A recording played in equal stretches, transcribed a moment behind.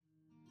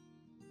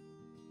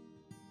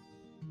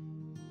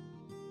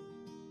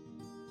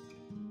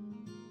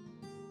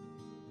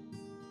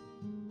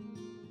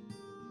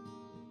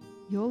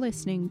You're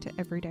listening to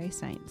Everyday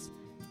Saints,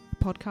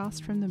 a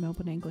podcast from the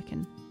Melbourne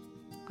Anglican.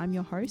 I'm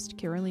your host,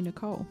 Kirralee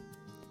Nicolle.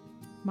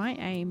 My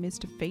aim is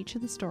to feature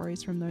the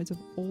stories from those of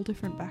all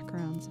different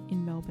backgrounds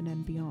in Melbourne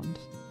and beyond.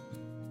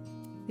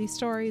 These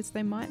stories,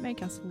 they might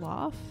make us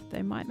laugh,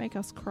 they might make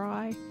us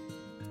cry.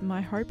 My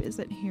hope is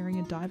that hearing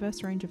a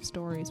diverse range of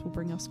stories will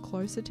bring us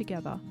closer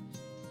together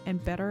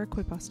and better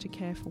equip us to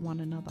care for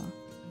one another.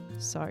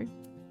 So,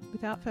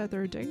 without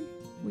further ado,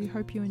 we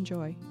hope you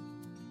enjoy.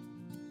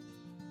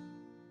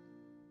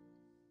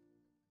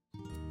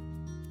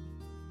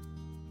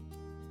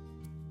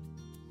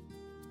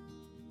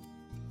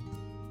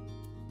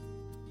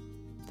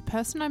 The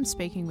person I'm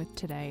speaking with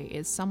today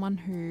is someone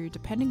who,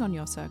 depending on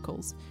your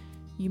circles,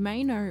 you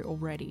may know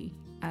already,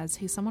 as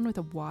he's someone with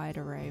a wide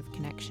array of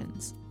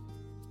connections.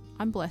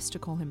 I'm blessed to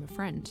call him a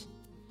friend.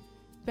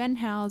 Ben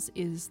Howes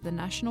is the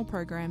National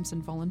Programs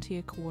and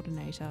Volunteer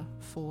Coordinator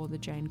for the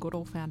Jane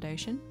Goodall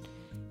Foundation.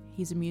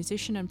 He's a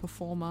musician and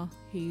performer,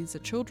 he's a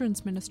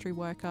children's ministry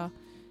worker,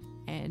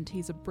 and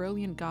he's a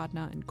brilliant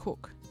gardener and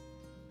cook.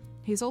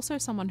 He's also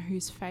someone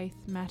whose faith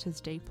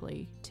matters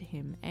deeply to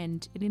him,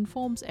 and it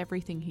informs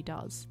everything he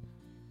does.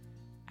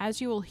 As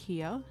you will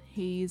hear,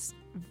 he's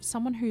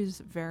someone who's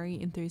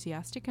very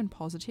enthusiastic and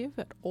positive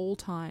at all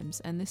times,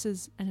 and this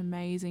is an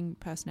amazing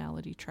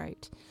personality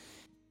trait.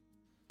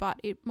 But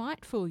it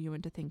might fool you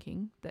into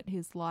thinking that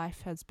his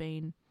life has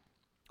been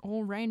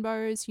all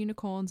rainbows,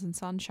 unicorns, and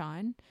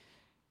sunshine,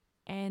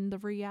 and the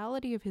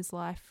reality of his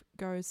life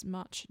goes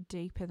much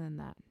deeper than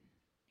that.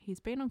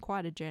 He's been on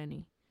quite a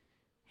journey.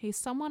 He's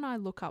someone I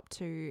look up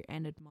to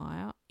and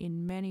admire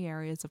in many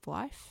areas of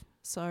life,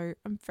 so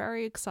I'm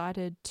very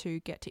excited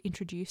to get to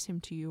introduce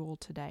him to you all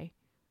today.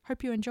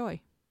 Hope you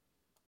enjoy.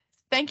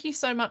 Thank you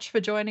so much for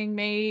joining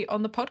me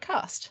on the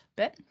podcast,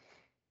 Ben.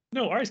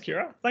 No worries,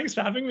 Kira. Thanks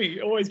for having me.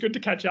 Always good to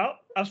catch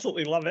up.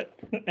 Absolutely love it.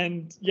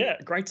 And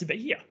yeah, great to be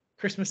here.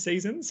 Christmas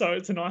season, so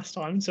it's a nice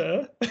time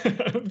to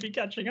be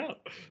catching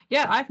up.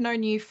 Yeah, I've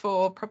known you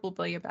for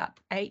probably about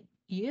 8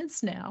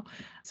 years now.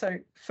 So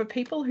for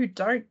people who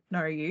don't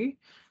know you,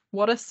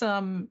 what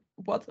are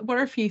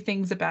a few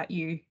things about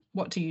you?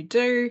 What do you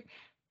do,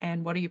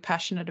 and what are you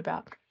passionate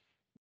about?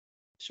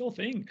 Sure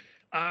thing.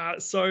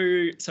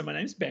 So my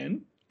name's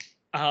Ben.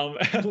 I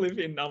live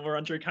in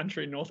Wurundjeri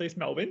country in northeast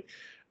Melbourne.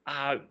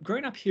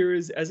 Growing up here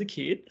as a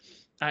kid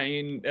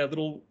in a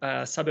little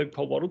suburb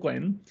called Wattle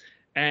Glen,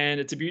 and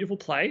it's a beautiful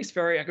place,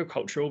 very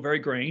agricultural, very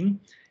green,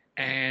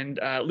 and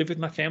live with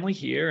my family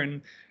here.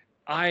 And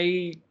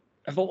I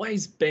have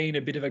always been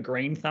a bit of a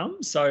green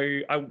thumb. So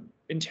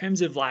in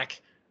terms of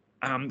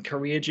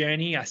career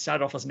journey, I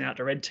started off as an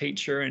outdoor ed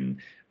teacher, and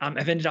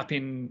I've ended up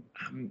in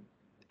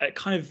a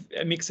kind of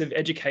a mix of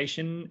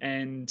education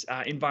and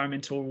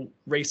environmental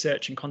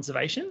research and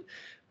conservation.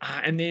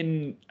 And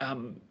then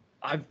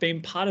I've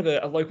been part of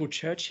a local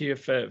church here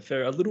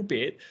for a little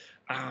bit.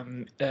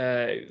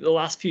 The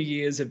last few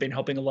years have been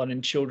helping a lot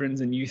in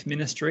children's and youth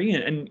ministry,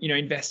 and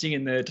investing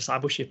in the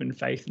discipleship and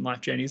faith and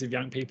life journeys of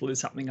young people is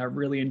something I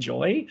really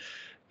enjoy.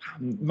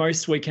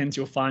 Most weekends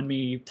you'll find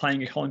me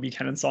playing a Colin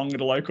Buchanan song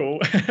at a local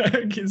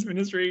kids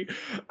ministry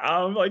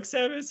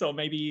service, or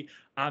maybe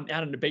out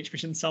on a beach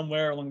mission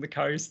somewhere along the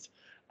coast.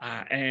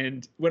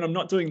 And when I'm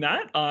not doing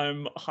that,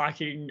 I'm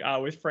hiking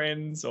with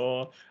friends,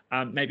 or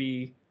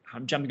maybe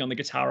jumping on the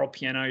guitar or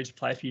piano to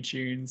play a few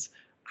tunes.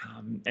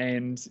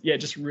 And yeah,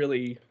 just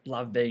really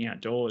love being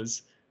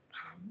outdoors,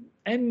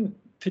 and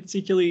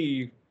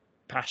particularly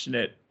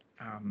passionate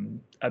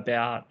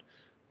about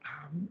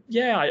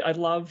I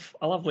love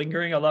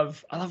lingering. I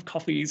love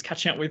coffees,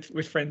 catching up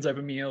with friends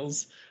over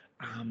meals,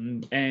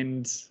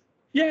 and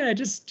yeah,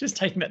 just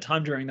taking that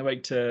time during the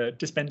week to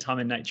spend time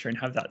in nature and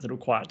have that little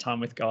quiet time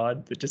with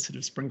God that just sort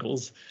of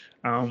sprinkles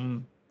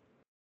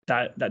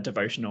that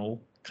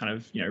devotional kind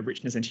of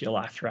richness into your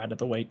life throughout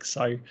the week.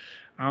 So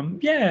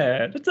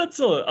that's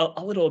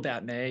a little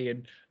about me.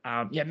 And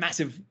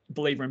massive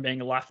believer in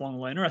being a lifelong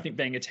learner. I think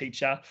being a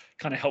teacher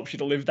kind of helps you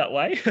to live that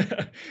way.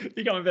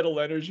 Become a better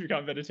learner as you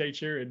become a better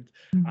teacher. And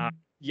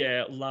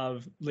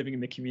love living in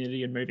the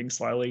community and moving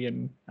slowly.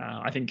 And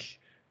I think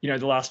the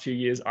last few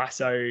years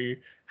ISO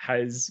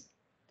has,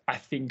 I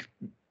think,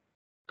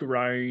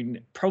 grown,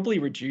 probably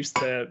reduced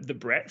the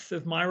breadth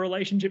of my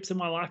relationships in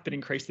my life, but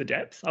increased the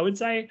depth, I would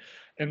say.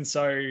 And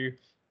so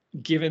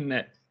given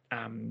that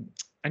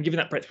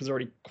breadth was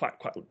already quite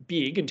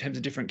big in terms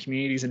of different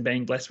communities and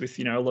being blessed with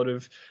a lot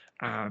of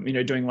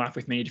doing life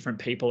with many different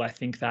people, I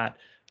think that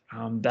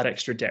that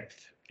extra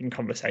depth in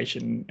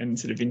conversation and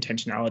sort of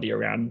intentionality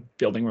around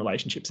building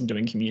relationships and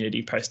doing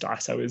community post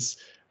ISO is,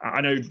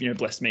 I know,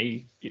 blessed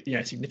me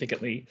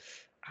significantly.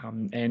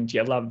 And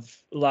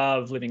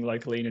love living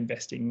locally and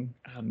investing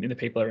in the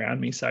people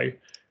around me. So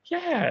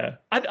yeah,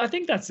 I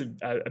think that's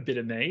a bit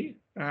of me.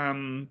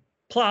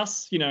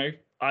 Plus,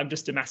 I'm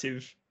just a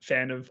massive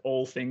fan of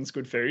all things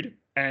good food,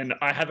 and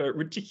I have a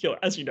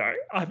ridiculous amount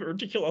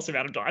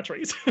of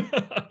dietaries.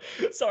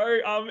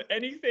 So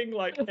anything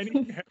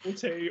herbal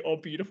tea or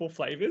beautiful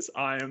flavors,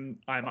 I'm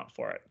up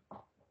for it.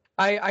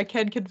 I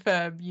can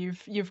confirm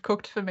you've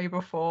cooked for me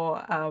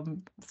before,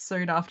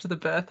 soon after the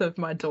birth of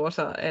my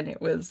daughter, and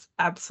it was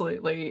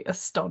absolutely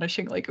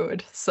astonishingly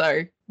good.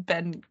 So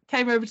Ben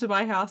came over to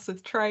my house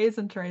with trays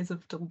and trays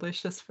of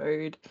delicious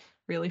food,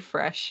 really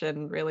fresh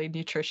and really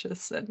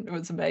nutritious, and it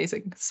was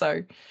amazing.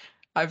 So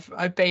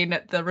I've been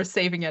at the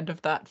receiving end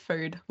of that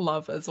food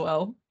love as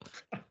well,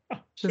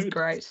 which is Good.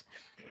 great.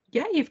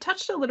 Yeah, you've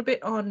touched a little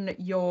bit on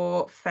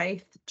your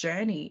faith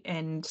journey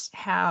and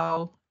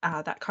how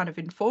that kind of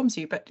informs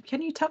you, but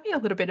can you tell me a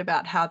little bit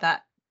about how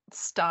that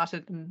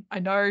started? And I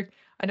know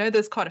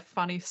there's quite a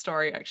funny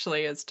story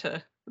actually as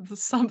to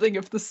something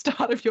of the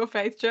start of your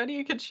faith journey.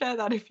 You can share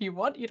that if you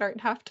want. You don't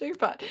have to,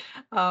 but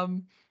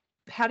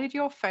how did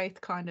your faith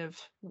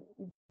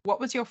what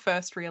was your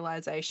first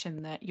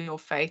realization that your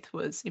faith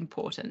was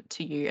important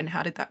to you, and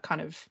how did that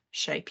kind of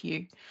shape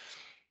you?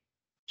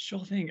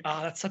 Sure thing.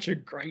 That's such a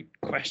great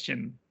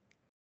question.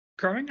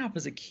 Growing up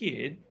as a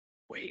kid,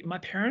 my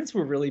parents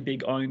were really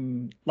big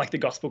on like the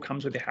gospel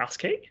comes with the house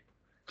key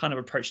kind of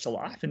approach to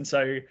life. And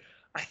so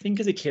I think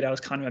as a kid, I was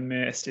kind of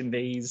immersed in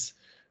this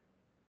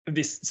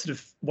sort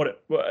of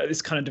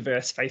this kind of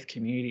diverse faith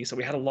community. So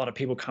we had a lot of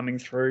people coming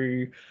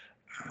through,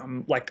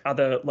 like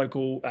other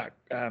local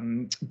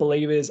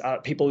believers,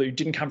 people who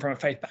didn't come from a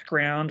faith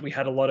background. We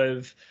had a lot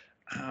of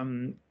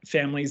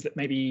families that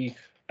maybe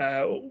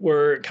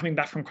were coming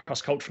back from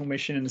cross-cultural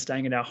mission and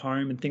staying in our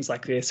home and things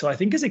like this. So I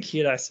think as a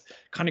kid, I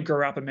kind of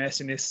grew up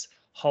immersed in this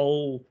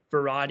whole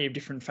variety of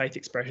different faith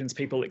expressions,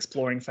 people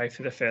exploring faith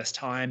for the first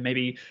time,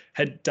 maybe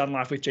had done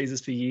life with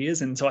Jesus for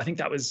years. And so I think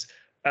that was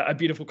a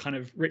beautiful kind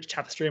of rich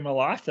tapestry in my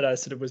life that I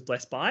sort of was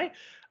blessed by.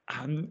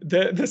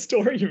 The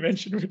story you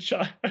mentioned, which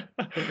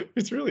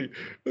it's really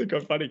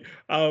quite funny.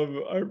 I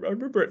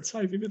remember it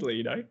so vividly,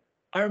 you know.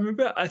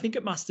 I think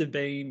it must have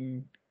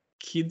been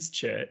kids'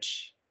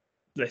 church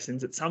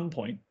lessons at some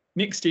point,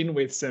 mixed in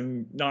with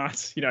some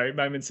nice, you know,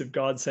 moments of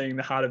God seeing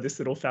the heart of this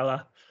little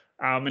fella,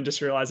 and just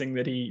realizing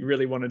that he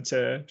really wanted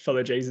to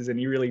follow Jesus and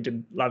he really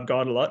did love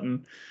God a lot.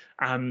 And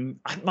I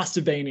must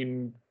have been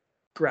in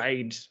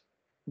grade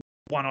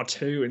 1 or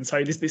 2, and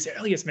so this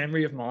earliest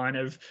memory of mine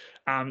of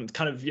kind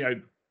of, you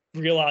know,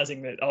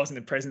 realizing that I was in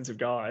the presence of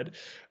God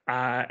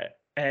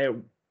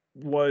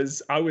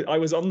was I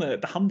was on the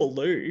humble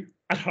loo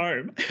at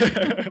home.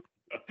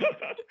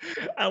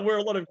 Where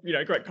a lot of, you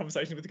know, great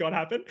conversations with God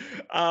happen.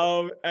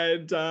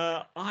 And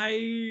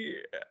I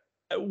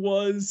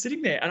was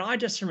sitting there, and I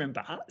just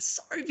remember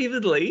so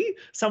vividly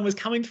someone was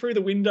coming through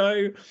the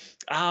window,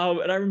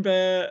 and I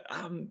remember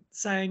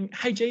saying,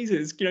 "Hey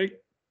Jesus, you know,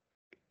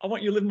 I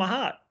want you to live in my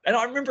heart." And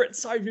I remember it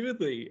so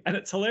vividly, and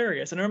it's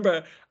hilarious. And I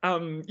remember,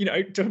 you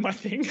know, doing my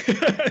thing,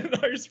 and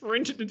I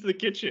sprinted into the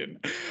kitchen,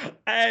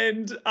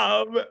 and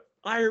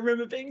I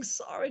remember being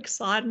so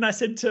excited, and I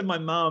said to my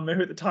mum,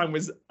 who at the time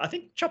was, I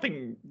think,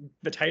 chopping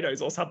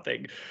potatoes or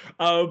something,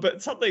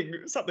 but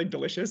something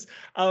delicious.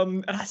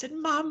 And I said,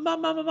 "Mum,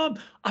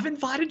 I've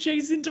invited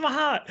Jesus into my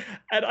heart."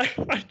 And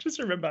I just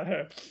remember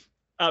her.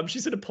 She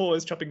sort of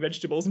paused chopping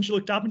vegetables, and she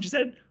looked up and she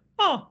said,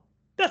 "Oh,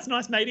 that's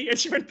nice, matey." And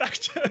she went back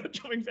to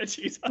chopping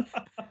veggies,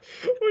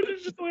 which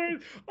is just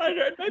hilarious. I don't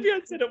know, maybe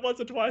I said it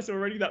once or twice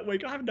already that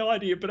week. I have no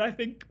idea, but I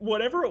think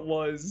whatever it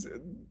was,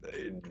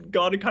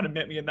 God had kind of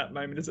met me in that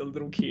moment as a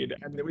little kid,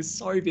 and it was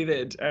so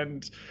vivid.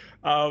 And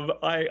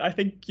I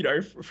think, you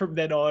know, from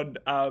then on,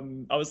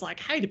 I was like,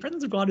 hey, the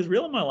presence of God is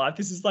real in my life.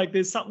 This is like,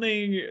 there's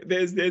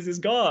this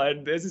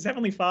God, there's this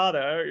Heavenly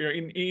Father, you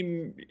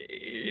know,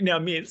 in our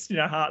midst, in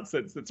our hearts,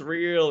 that's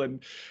real,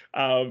 and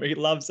He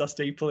loves us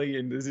deeply,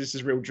 and there's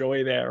this real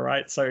joy there,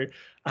 right? So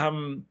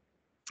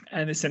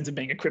and this sense of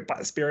being equipped by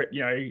the Spirit,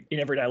 you know, in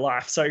everyday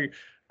life. So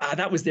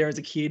that was there as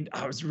a kid.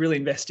 I was really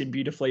invested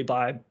beautifully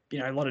by, you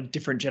know, a lot of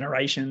different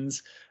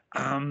generations.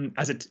 And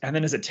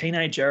then as a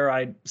teenager,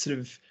 I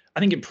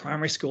think in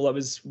primary school, I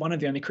was one of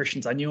the only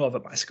Christians I knew of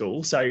at my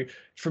school. So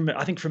from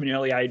an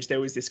early age,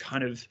 there was this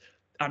kind of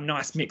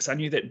nice mix. I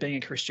knew that being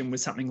a Christian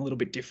was something a little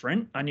bit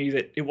different. I knew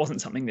that it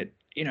wasn't something that,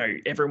 you know,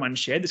 everyone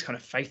shared, this kind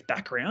of faith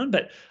background.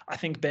 But I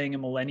think being a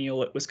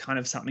millennial, it was kind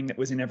of something that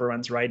was in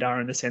everyone's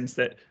radar, in the sense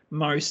that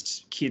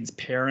most kids'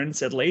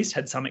 parents, at least,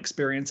 had some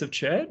experience of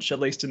church, at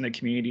least in the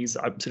communities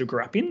I sort of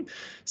grew up in.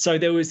 So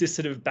there was this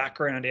sort of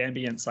background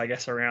ambience, I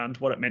guess, around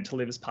what it meant to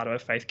live as part of a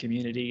faith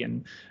community,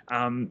 and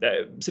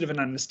sort of an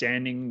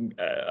understanding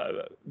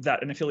that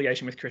an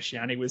affiliation with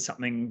Christianity was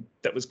something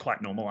that was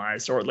quite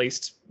normalized, or at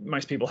least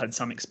most people had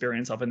some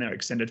experience of in their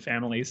extended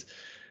families.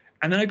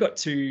 And then I got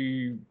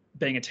to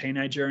being a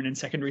teenager, and in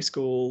secondary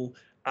school,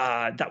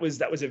 that was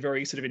a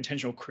very sort of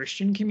intentional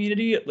Christian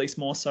community, at least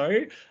more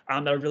so,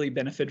 that I really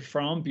benefited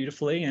from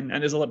beautifully. And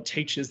there's a lot of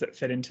teachers that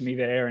fed into me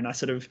there, and I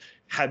sort of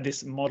had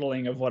this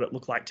modeling of what it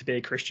looked like to be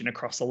a Christian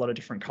across a lot of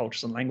different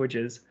cultures and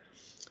languages.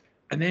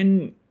 And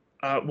then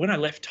when I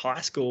left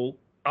high school,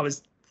 I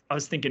was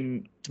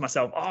thinking to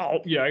myself, oh,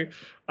 you know,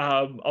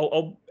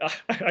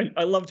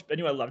 I loved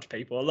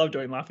people. I loved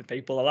doing life with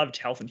people. I loved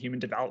health and human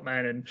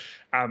development,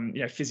 and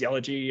you know,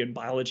 physiology and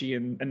biology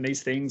and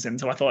these things. And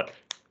so I thought,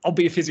 I'll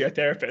be a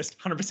physiotherapist,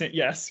 100%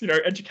 yes.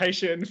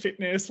 Education,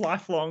 fitness,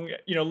 lifelong,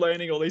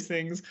 learning all these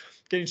things,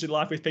 getting to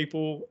life with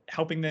people,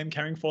 helping them,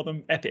 caring for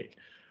them, epic.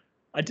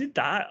 I did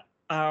that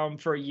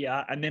for a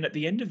year. And then at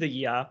the end of the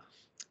year,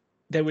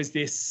 there was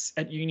this,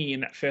 at uni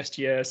in that first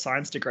year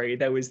science degree,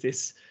 there was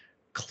this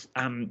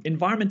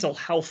environmental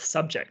health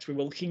subject. We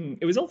were looking,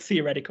 it was all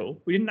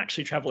theoretical. We didn't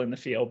actually travel in the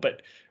field,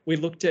 but we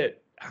looked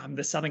at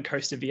the southern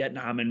coast of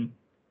Vietnam, and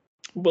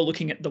we were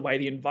looking at the way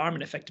the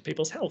environment affected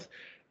people's health.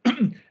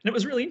 And it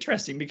was really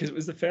interesting because it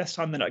was the first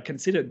time that I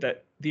considered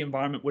that the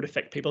environment would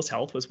affect people's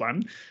health, was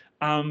one.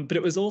 But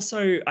it was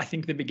also, I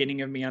think, the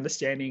beginning of me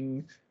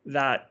understanding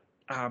that,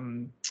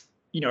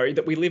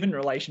 that we live in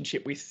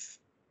relationship with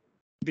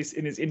this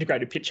in this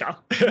integrated picture.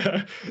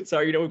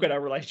 So, we've got our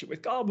relationship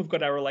with God, we've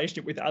got our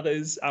relationship with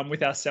others,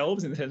 with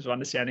ourselves in terms of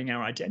understanding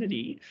our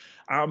identity.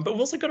 But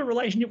we've also got a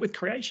relationship with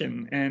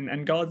creation,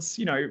 and God's,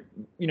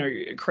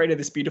 created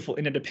this beautiful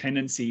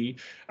interdependency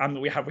that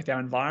we have with our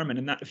environment,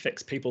 and that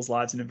affects people's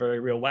lives in a very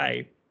real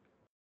way.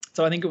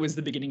 So I think it was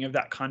the beginning of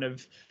that kind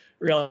of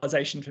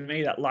realization for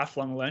me, that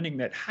lifelong learning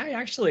that, hey,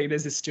 actually,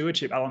 there's this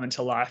stewardship element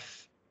to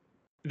life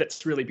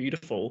that's really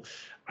beautiful.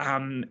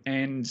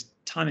 And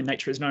time in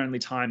nature is not only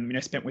time,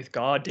 spent with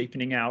God,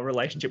 deepening our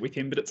relationship with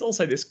him, but it's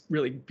also this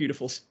really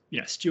beautiful,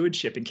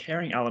 stewardship and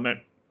caring element.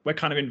 We're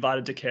kind of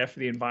invited to care for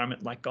the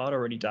environment like God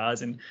already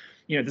does. And,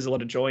 there's a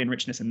lot of joy and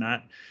richness in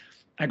that,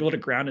 and a lot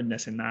of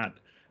groundedness in that,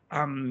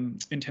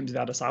 in terms of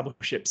our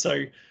discipleship.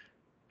 So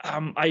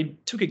I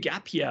took a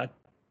gap year,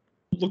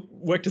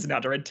 worked as an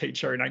outdoor ed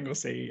teacher in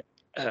Anglesey,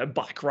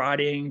 bike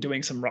riding,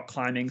 doing some rock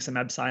climbing, some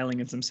abseiling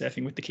and some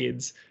surfing with the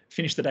kids,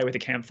 finish the day with a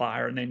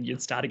campfire, and then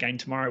you'd start again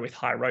tomorrow with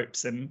high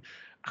ropes and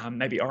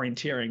maybe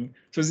orienteering.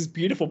 So it was this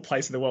beautiful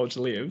place of the world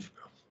to live.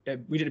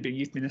 We did a bit of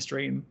youth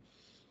ministry, and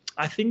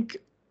I think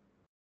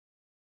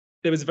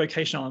there was a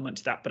vocational element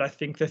to that, but I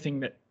think the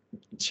thing that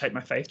shaped my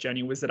faith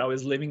journey was that I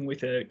was living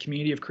with a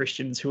community of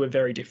Christians who were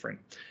very different,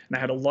 and they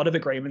had a lot of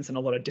agreements and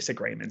a lot of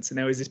disagreements, and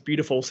there was this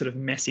beautiful sort of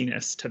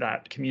messiness to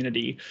that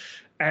community.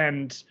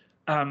 And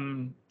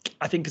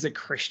I think as a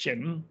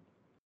Christian,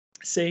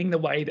 seeing the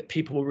way that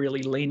people were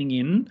really leaning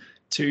in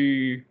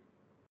to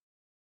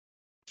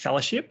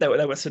fellowship, they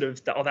were sort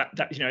of,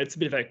 it's a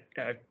bit of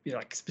a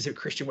like specific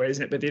Christian word,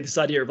 isn't it? But this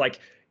idea of like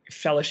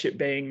fellowship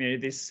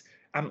being this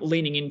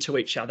leaning into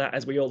each other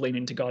as we all lean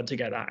into God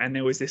together. And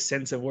there was this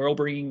sense of we're all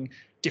bringing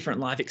different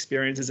life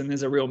experiences, and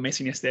there's a real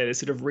messiness there. There's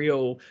sort of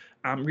real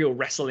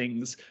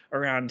wrestlings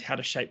around how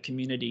to shape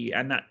community,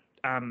 and that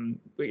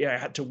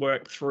had to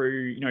work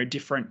through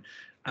different.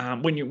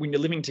 When you're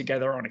living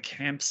together on a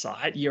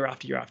campsite year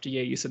after year after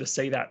year, you sort of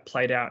see that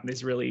played out in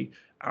these really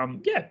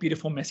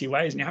beautiful, messy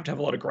ways, and you have to have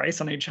a lot of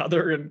grace on each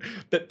other.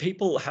 But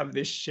people have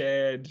this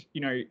shared,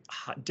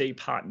 deep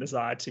heart and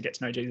desire to get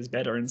to know Jesus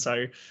better. And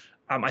so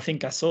I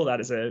think I saw that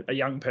as a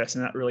young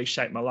person that really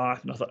shaped my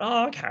life, and I thought,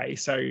 oh, okay,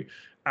 so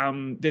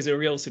there's a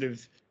real sort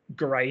of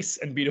grace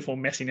and beautiful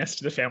messiness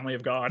to the family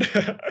of God.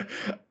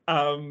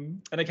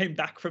 And I came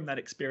back from that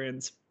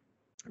experience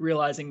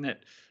realizing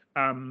that.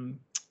 And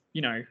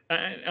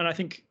I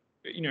think,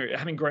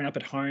 having grown up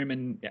at home,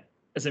 and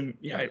as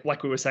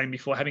like we were saying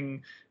before,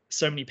 having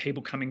so many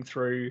people coming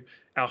through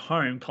our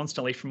home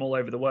constantly from all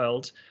over the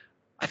world,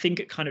 I think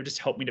it kind of just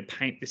helped me to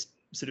paint this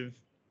sort of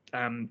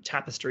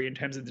tapestry in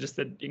terms of just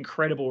the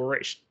incredible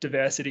rich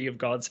diversity of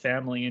God's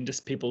family and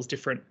just people's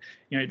different,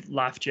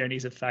 life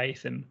journeys of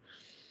faith. And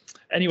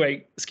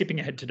anyway, skipping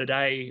ahead to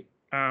today,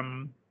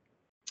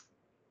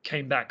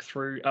 came back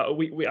through I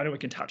know we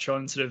can touch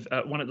on sort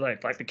of one of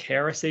like the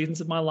carer seasons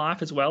of my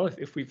life as well,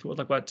 if we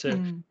would like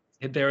to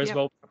head there as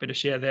well. Happy to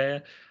share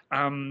there,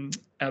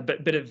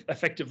 but of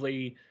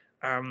effectively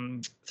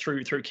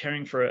through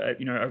caring for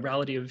a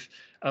relative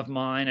of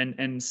mine,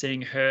 and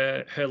seeing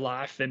her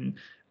life, and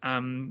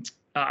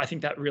I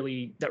think that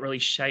really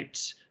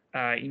shaped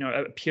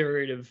a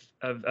period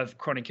of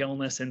chronic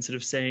illness, and sort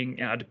of seeing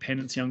our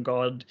dependency on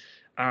God,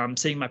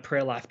 seeing my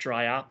prayer life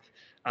dry up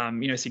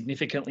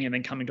significantly, and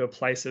then coming to a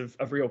place of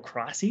real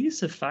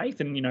crises of faith.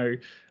 And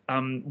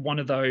one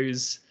of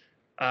those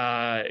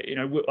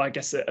I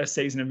guess a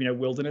season of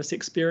wilderness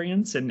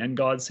experience, and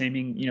God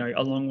seeming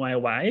a long way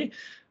away.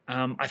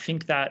 I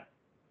think that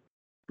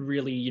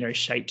really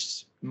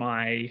shaped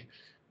my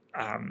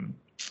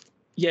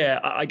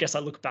I guess I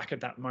look back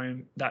at that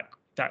moment, that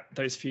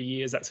those few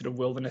years, that sort of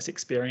wilderness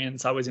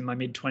experience. I was in my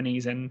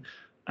mid-20s, and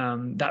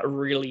that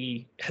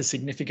really has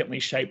significantly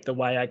shaped the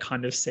way I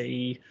kind of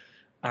see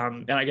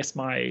and I guess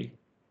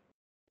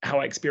how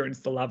I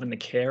experienced the love and the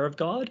care of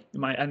God,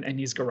 and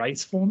his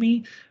grace for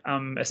me,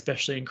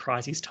 especially in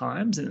crisis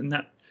times. And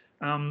that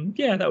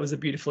that was a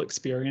beautiful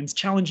experience,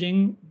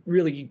 challenging,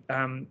 really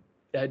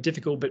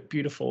difficult, but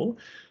beautiful.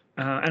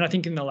 And I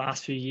think in the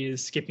last few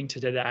years, skipping to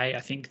today, I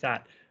think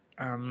that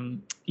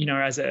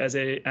as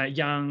a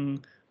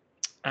young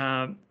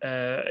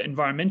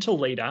environmental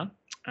leader,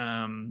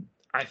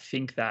 I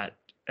think that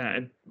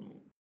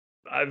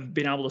I've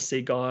been able to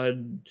see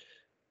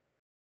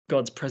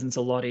God's presence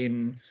a lot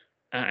in,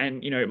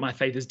 and my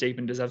faith has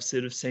deepened as I've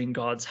sort of seen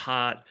God's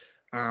heart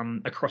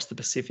across the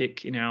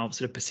Pacific in our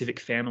sort of Pacific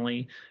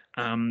family,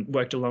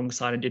 worked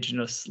alongside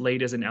Indigenous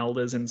leaders and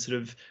elders, and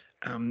sort of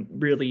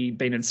really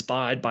been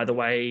inspired by the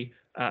way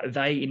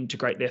they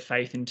integrate their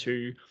faith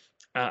into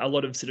a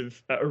lot of sort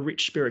of a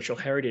rich spiritual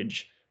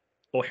heritage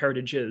or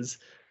heritages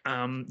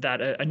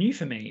that are new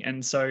for me.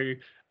 And so,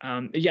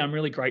 yeah, I'm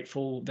really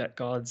grateful that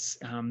God's,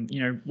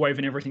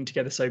 woven everything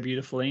together so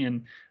beautifully.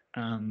 And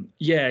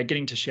yeah,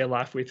 getting to share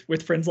life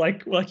with friends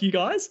like you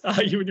guys,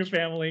 you and your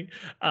family,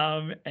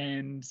 and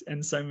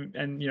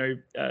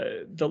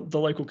the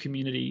local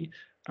community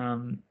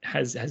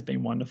has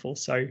been wonderful.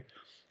 So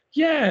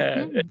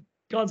yeah,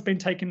 God's been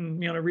taking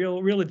me on a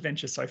real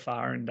adventure so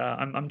far, and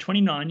I'm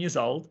 29 years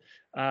old,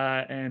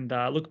 and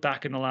look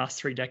back in the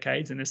last 3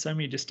 decades, and there's so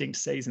many distinct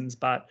seasons,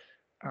 but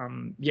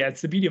yeah,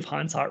 it's the beauty of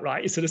hindsight,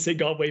 right? You sort of see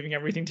God weaving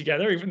everything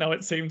together, even though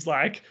it seems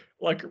like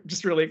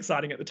just really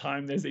exciting at the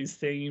time. There's these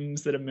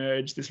themes that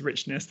emerge, this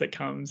richness that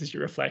comes as you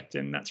reflect,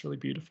 and that's really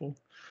beautiful.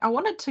 I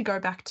wanted to go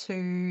back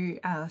to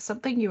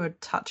something you were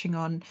touching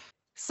on.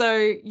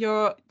 So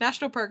you're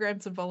National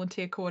Programs and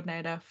Volunteer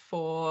Coordinator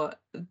for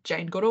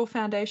Jane Goodall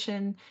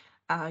Foundation.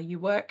 You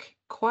work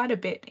quite a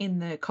bit in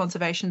the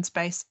conservation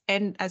space,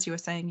 and as you were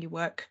saying, you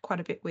work quite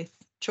a bit with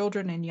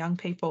children and young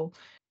people,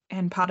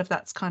 and part of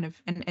that's kind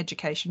of an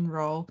education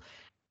role.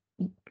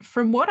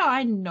 From what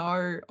I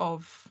know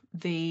of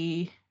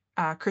the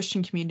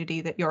Christian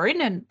community that you're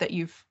in and that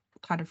you've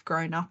kind of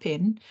grown up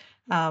in,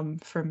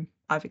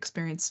 I've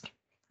experienced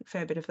a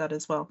fair bit of that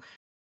as well.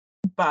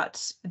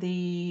 But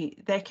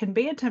there can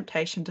be a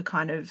temptation to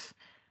kind of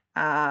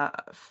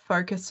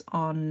focus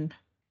on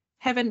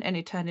heaven and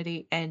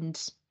eternity,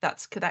 and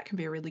that can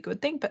be a really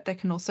good thing. But there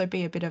can also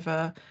be a bit of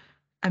a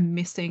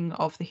missing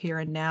of the here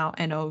and now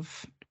and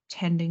of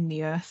tending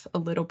the earth a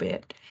little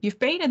bit. You've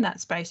been in that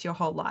space your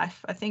whole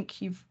life. I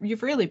think you've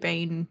really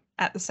been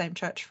at the same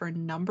church for a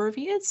number of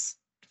years.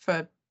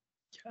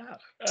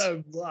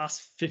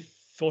 Last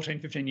 14,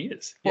 15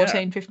 years.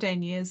 14,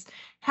 15 years.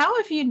 How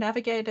have you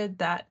navigated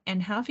that,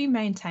 and how have you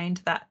maintained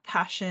that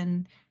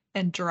passion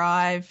and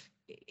drive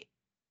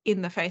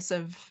in the face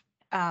of,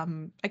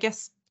 I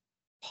guess,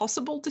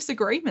 possible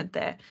disagreement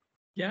there?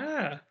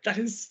 Yeah, that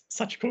is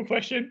such a cool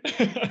question.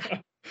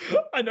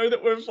 I know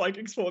that we've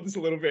explored this a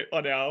little bit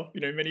on our,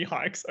 many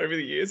hikes over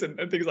the years and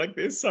things like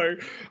this. So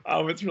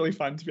it's really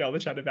fun to be able to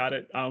chat about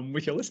it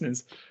with your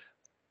listeners.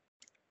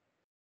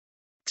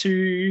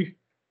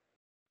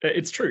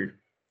 It's true.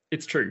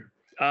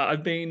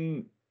 I've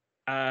been,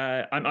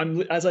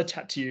 I'm as I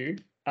chat to you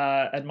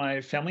at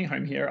my family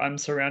home here, I'm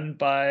surrounded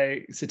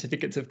by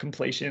certificates of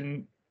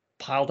completion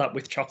piled up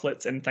with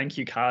chocolates and thank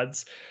you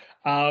cards,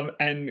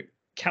 and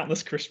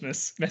countless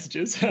Christmas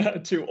messages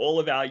to all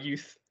of our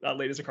youth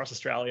leaders across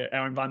Australia,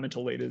 our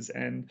environmental leaders,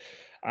 and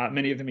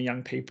many of them are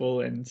young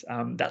people. And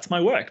that's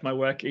my work. My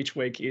work each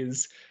week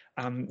is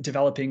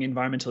developing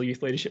environmental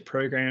youth leadership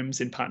programs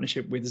in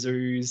partnership with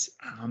zoos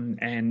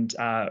and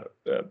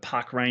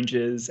park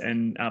rangers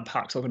and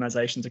parks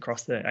organisations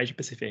across the Asia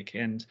Pacific.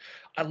 And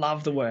I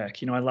love the work.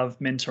 I love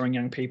mentoring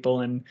young people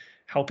and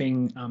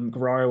helping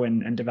grow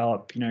and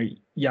develop,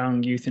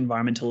 young youth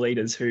environmental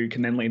leaders who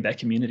can then lead their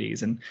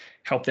communities and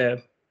help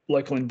their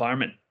local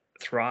environment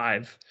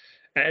thrive,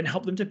 and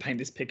help them to paint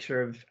this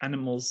picture of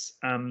animals,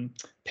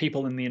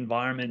 people, and the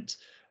environment.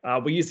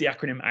 We use the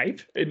acronym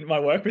APE in my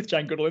work with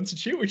Jane Goodall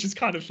Institute, which is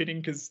kind of fitting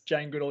because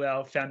Jane Goodall,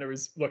 our founder,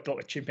 has worked a lot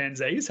with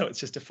chimpanzees, so it's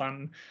just a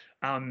fun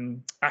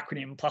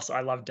acronym. Plus, I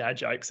love dad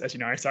jokes, as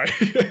you know, so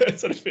it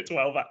sort of fits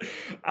well.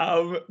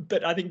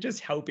 But I think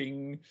just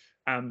helping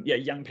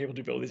young people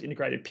to build this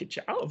integrated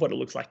picture of what it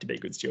looks like to be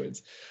good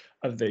stewards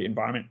of the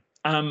environment.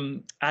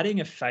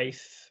 Adding a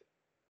faith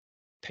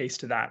piece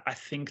to that, I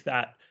think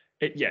that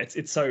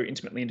it's so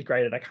intimately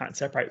integrated. I can't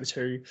separate the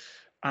two.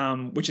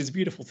 Which is a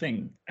beautiful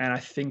thing. And I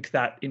think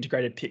that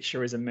integrated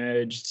picture has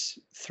emerged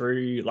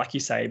through, like you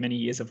say, many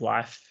years of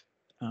life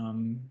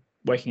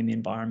working in the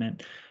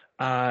environment.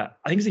 I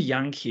think as a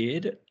young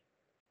kid,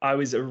 I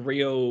was a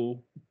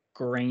real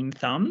green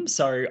thumb.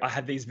 So I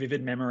have these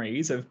vivid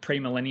memories of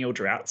pre-millennial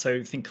drought.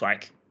 So think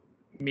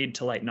mid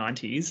to late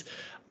 90s.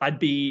 I'd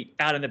be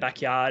out in the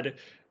backyard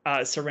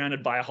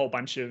surrounded by a whole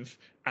bunch of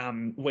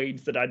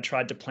weeds that I'd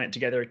tried to plant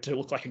together to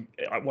look like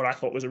what I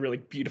thought was a really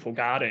beautiful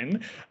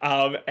garden.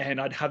 And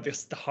I'd have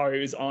the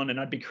hose on, and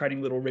I'd be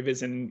creating little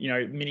rivers and,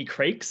 mini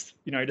creeks,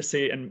 to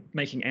see it, and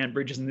making ant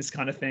bridges and this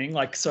kind of thing.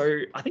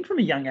 So I think from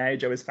a young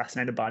age, I was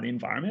fascinated by the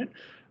environment.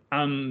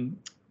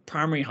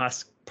 Primary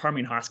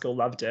and high school,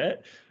 loved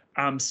it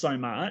so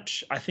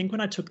much. I think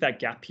when I took that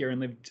gap year and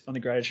lived on the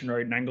Great Ocean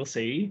Road in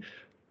Anglesey,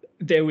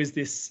 there was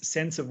this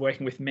sense of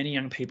working with many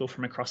young people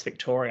from across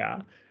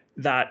Victoria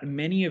that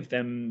many of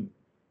them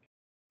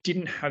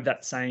didn't have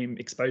that same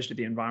exposure to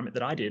the environment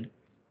that I did.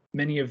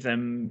 Many of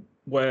them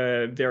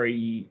were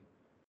very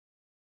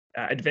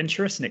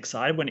adventurous and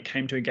excited when it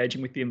came to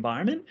engaging with the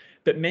environment,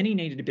 but many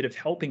needed a bit of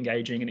help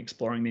engaging and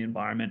exploring the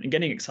environment and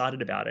getting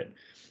excited about it.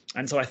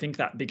 And so I think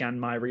that began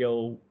my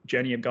real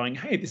journey of going,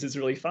 hey, this is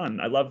really fun.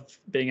 I love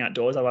being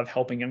outdoors. I love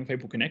helping young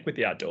people connect with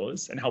the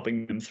outdoors and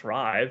helping them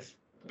thrive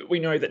we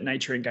know that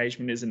nature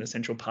engagement is an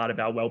essential part of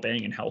our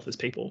well-being and health as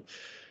people.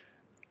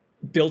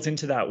 Built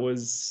into that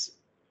was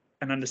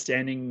an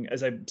understanding,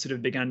 as I sort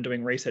of began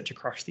doing research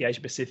across the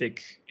Asia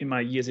Pacific in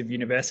my years of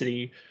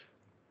university,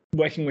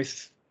 working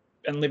with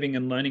and living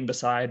and learning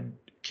beside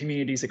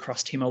communities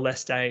across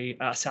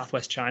Timor-Leste,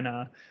 Southwest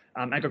China,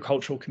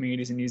 agricultural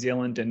communities in New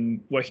Zealand,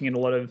 and working in a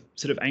lot of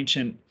sort of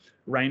ancient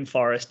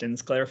rainforest and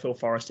sclerophyll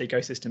forest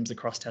ecosystems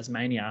across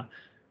Tasmania.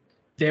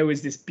 There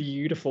was this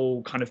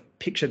beautiful kind of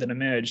picture that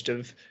emerged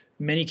of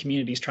many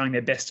communities trying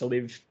their best to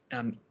live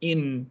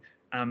in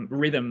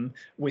rhythm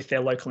with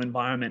their local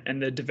environment,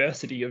 and the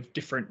diversity of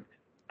different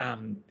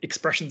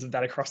expressions of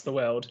that across the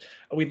world.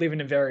 We live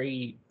in a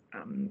very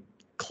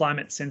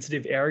climate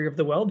sensitive area of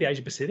the world, the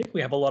Asia Pacific.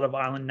 We have a lot of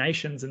island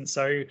nations, and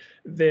so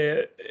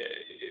they're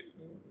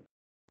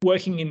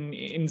working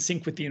in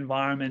sync with the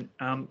environment,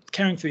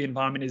 caring for the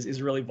environment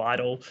is really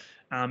vital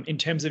in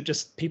terms of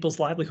just people's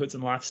livelihoods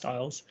and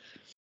lifestyles.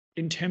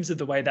 In terms of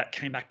the way that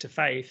came back to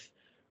faith,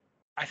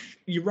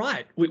 you're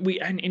right. We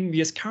and in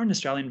this current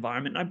Australian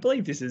environment, I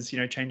believe this is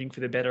changing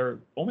for the better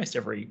almost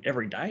every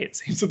day, it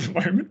seems, at the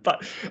moment.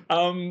 But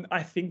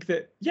I think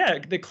that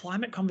the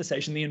climate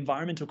conversation, the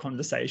environmental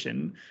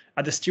conversation,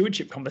 the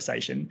stewardship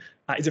conversation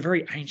is a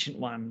very ancient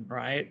one,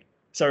 right?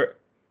 So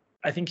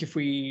I think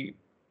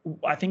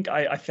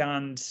I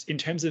found, in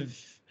terms of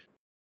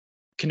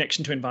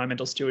connection to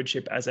environmental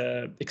stewardship as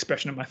a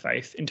expression of my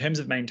faith, in terms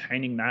of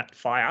maintaining that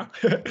fire,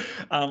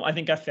 I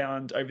think I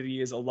found over the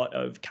years a lot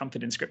of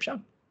comfort in Scripture.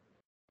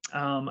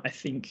 I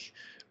think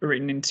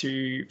written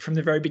into from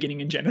the very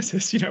beginning in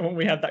Genesis, when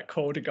we have that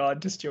call to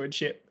God to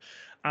stewardship,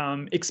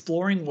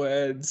 exploring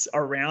words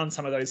around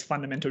some of those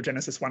fundamental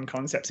Genesis 1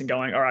 concepts and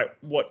going, all right,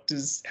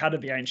 how did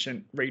the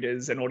ancient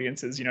readers and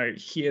audiences,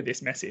 hear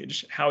this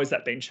message? How has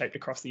that been shaped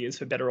across the years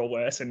for better or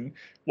worse? And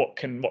what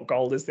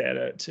gold is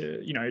there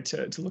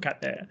to look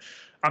at there?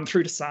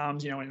 Through to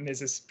Psalms, and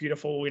there's this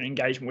beautiful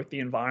engagement with the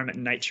environment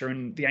and nature,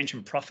 and the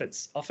ancient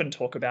prophets often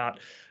talk about,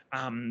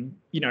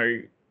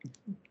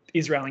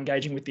 Israel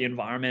engaging with the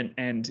environment,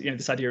 and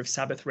this idea of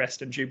Sabbath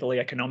rest and Jubilee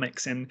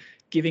economics and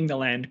giving the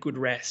land good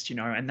rest,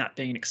 and that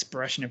being an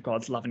expression of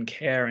God's love and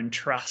care and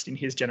trust in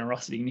his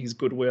generosity and his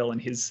goodwill and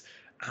his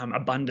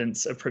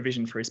abundance of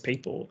provision for his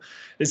people.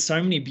 There's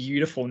so many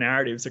beautiful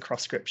narratives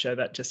across Scripture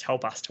that just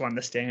help us to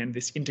understand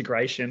this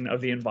integration of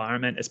the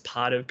environment as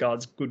part of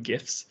God's good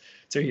gifts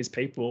to his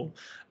people,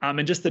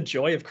 and just the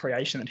joy of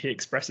creation that he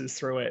expresses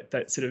through it,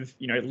 that sort of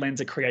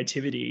lends a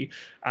creativity,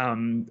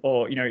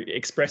 or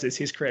expresses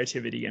his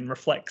creativity and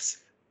reflects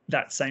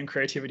that same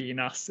creativity in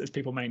us as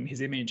people made in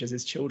his image, as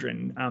his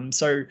children.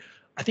 So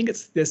I think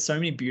there's so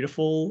many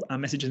beautiful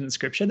messages in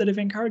Scripture that have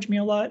encouraged me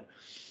a lot.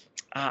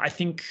 I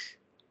think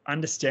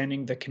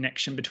understanding the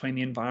connection between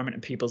the environment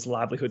and people's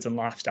livelihoods and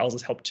lifestyles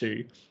has helped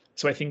too.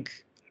 So I think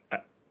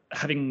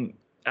having,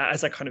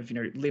 as I kind of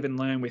live and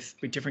learn with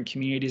different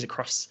communities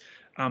across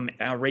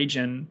our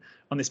region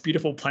on this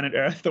beautiful planet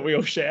Earth that we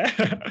all share,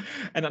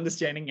 and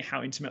understanding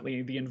how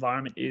intimately the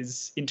environment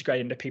is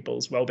integrated into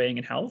people's well-being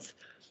and health,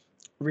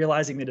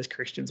 realizing that as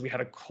Christians we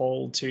have a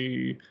call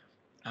to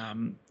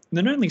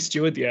not only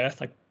steward the earth,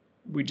 like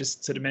we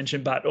just sort of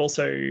mentioned, but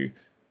also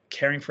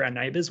caring for our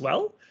neighbours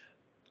well,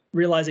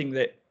 realizing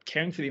that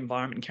caring for the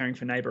environment and caring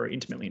for neighbour are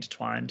intimately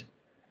intertwined.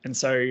 And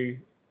so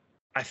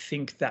I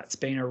think that's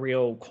been a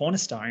real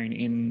cornerstone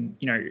in,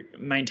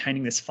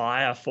 maintaining this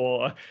fire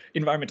for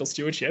environmental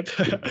stewardship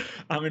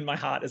in my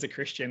heart as a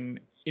Christian,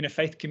 in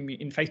faith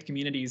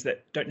communities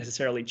that don't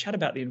necessarily chat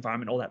about the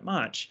environment all that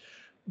much,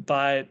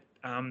 but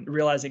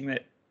realizing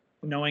that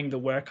knowing the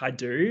work I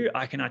do,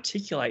 I can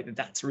articulate that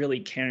that's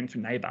really caring for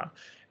neighbour,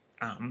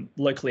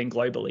 locally and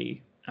globally,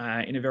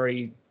 in a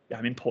very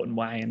important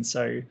way. And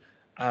so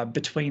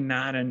between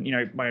that and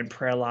my own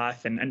prayer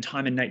life and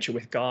time in nature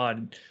with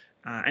God,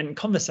 and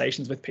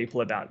conversations with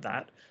people about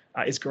that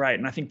is great.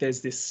 And I think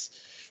there's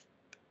this,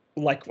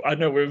 like, I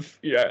know we've,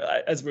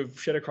 as we've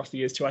shared across the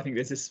years too, I think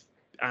there's this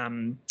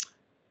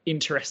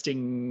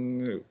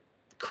interesting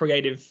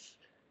creative,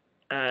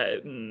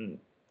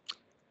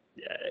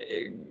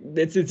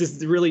 it's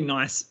this really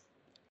nice,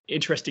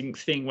 interesting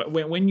thing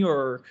when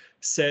you're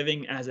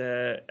serving as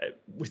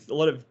with a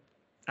lot of,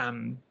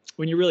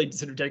 when you're really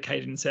sort of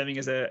dedicated and serving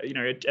as a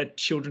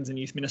children's and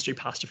youth ministry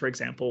pastor, for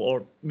example,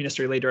 or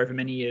ministry leader over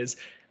many years,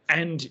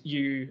 and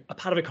you are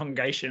part of a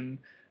congregation,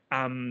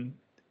 and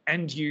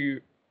you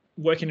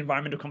work in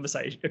environmental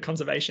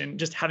conservation,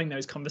 just having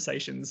those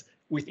conversations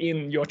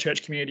within your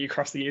church community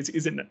across the years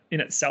is in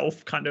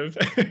itself kind of,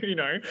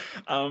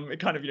 it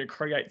kind of,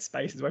 creates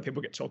spaces where people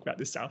get to talk about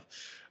this stuff,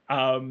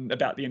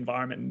 about the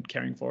environment and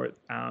caring for it.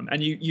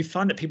 And you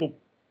find that people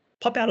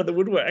pop out of the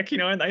woodwork,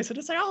 and they sort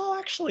of say, oh,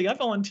 actually, I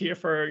volunteer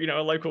for,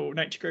 a local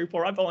nature group,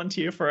 or I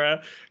volunteer for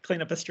a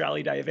Clean Up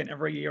Australia Day event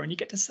every year, and you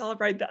get to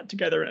celebrate that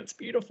together, and it's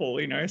beautiful,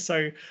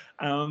 So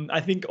I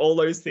think all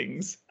those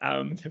things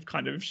have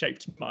kind of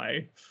shaped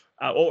my,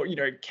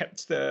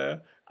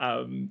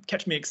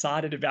 kept me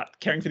excited about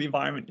caring for the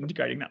environment,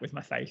 integrating that with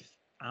my faith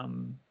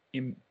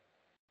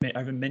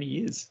over many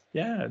years,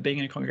 being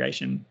in a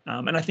congregation.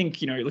 And I think,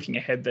 looking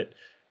ahead, that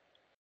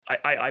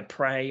I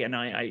pray and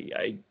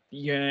I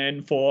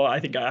yearn for. I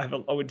think I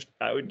would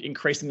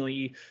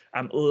increasingly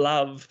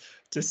love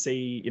to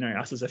see,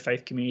 us as a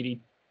faith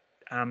community,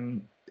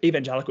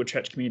 evangelical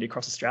church community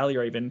across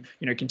Australia, even,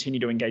 continue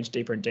to engage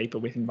deeper and deeper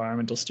with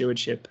environmental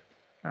stewardship.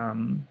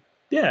 In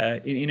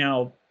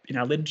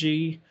our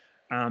liturgy,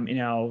 in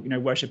our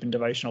worship and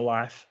devotional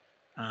life,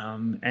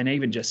 and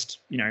even just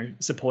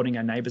supporting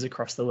our neighbours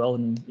across the world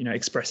and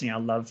expressing our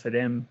love for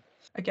them.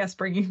 I guess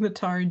bringing the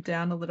tone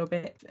down a little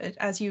bit,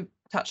 as you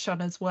touched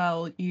on as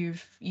well, you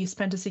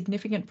spent a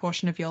significant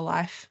portion of your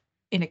life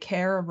in a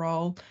carer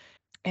role,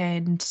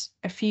 and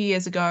a few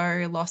years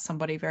ago lost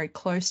somebody very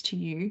close to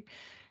you,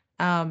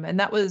 and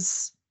that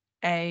was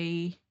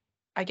I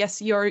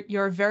guess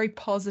you're a very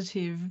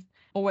positive,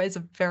 always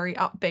a very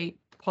upbeat,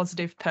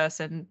 positive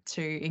person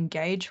to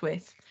engage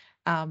with,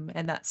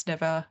 and that's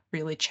never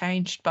really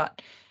changed.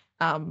 But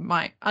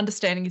my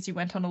understanding is you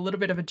went on a little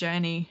bit of a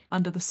journey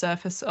under the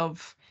surface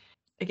of,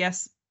 I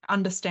guess,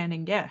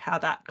 understanding, how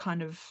that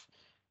kind of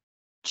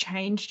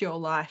changed your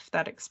life,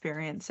 that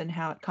experience, and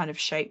how it kind of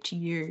shaped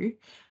you.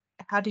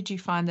 How did you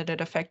find that it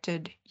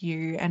affected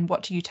you, and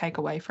what do you take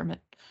away from it?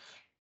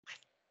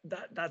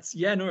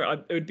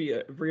 It would be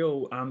a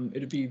real,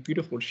 it'd be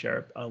beautiful to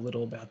share a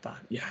little about that.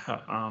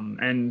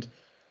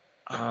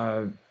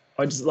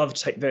 I just love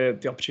to take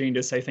the opportunity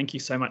to say thank you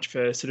so much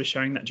for sort of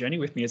sharing that journey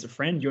with me as a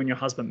friend, you and your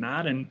husband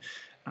Matt, and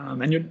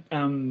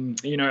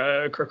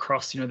you're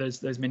across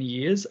those many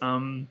years.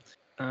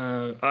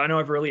 I know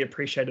I've really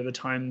appreciated the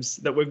times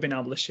that we've been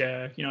able to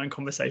share, in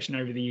conversation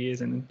over the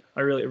years, and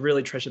I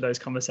really treasure those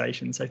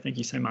conversations. So thank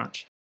you so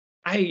much.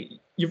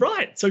 You're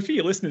right. So for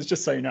your listeners,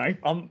 just so you know,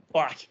 I'm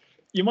like,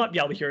 you might be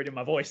able to hear it in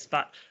my voice,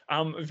 but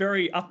I'm a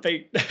very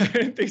upbeat,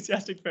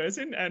 enthusiastic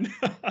person, and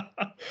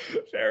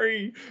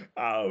very,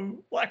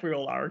 like we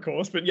all are, of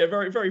course, but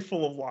very, very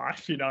full of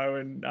life,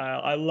 and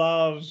I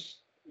love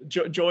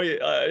joy.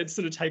 It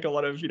sort of take a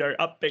lot of,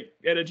 upbeat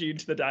energy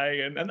into the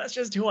day, and that's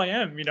just who I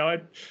am.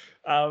 I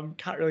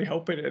can't really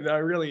help it, and I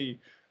really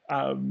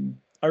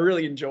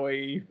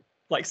enjoy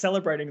like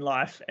celebrating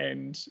life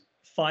and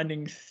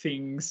finding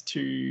things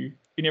in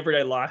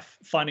everyday life,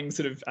 finding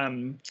sort of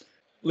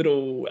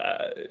little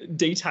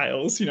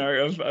details,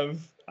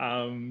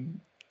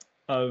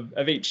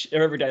 of each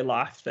everyday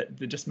life that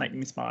just make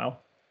me smile.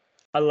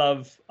 I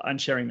love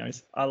sharing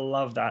those. I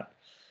love that.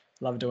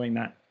 Love doing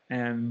that.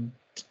 And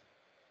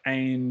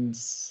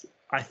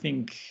I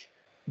think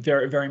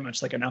very, very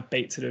much like an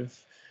upbeat sort of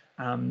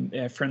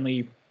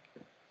friendly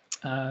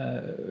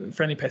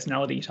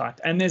personality type.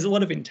 And there's a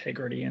lot of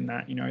integrity in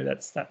that.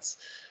 That's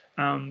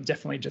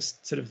definitely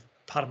just sort of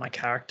part of my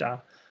character,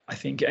 I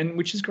think, and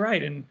which is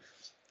great.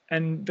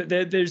 But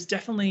there's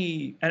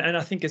definitely, and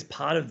I think as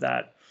part of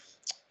that,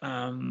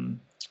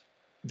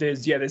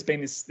 there's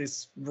been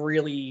this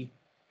really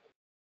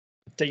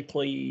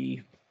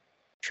deeply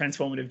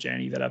transformative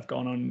journey that I've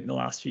gone on in the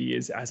last few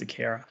years as a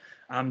carer.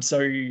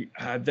 The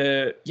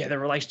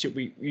relationship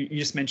you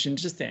just mentioned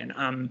just then.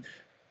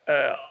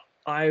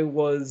 I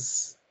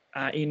was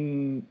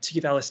to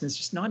give our listeners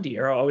just an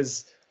idea, I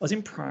was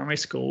in primary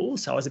school,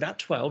 so I was about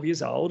 12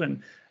 years old,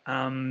 and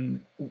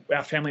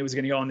our family was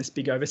going to go on this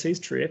big overseas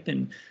trip,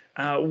 and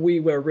we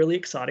were really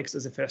excited because it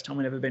was the first time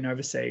we'd ever been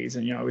overseas,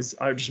 and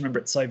I just remember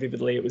it so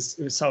vividly. It was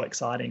so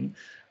exciting.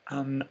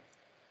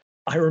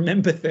 I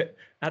remember that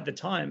at the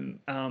time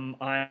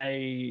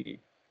I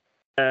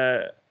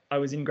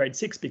was in grade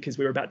 6 because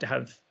we were about to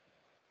have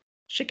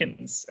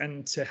chickens,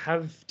 and to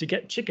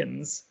get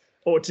chickens,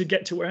 or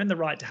to earn the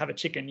right to have a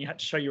chicken, you had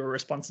to show you were a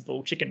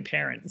responsible chicken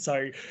parent.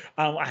 So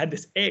I had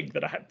this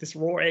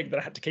raw egg that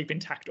I had to keep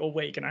intact all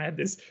week, and I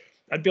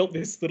built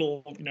this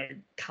little,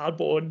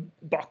 cardboard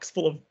box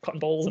full of cotton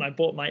balls, and I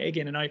brought my egg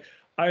in. And I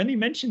only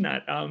mention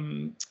that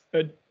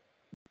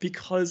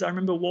because I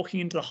remember walking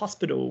into the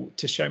hospital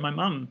to show my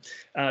mum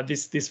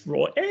this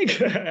raw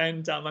egg,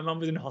 and my mum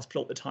was in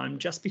hospital at the time.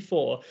 Just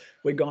before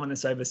we'd gone on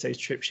this overseas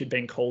trip, she'd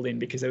been called in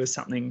because there was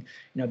something,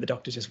 the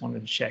doctors just wanted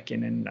to check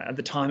in. And at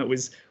the time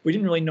we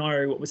didn't really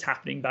know what was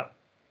happening, but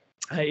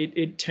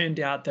it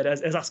turned out that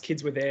as us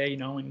kids were there,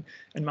 and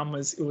mum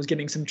was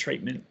getting some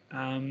treatment.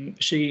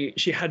 She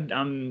had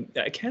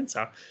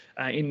cancer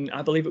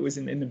I believe it was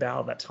in the bowel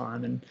at that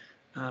time,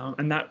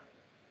 and that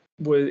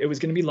it was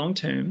going to be long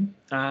term.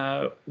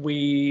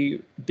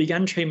 We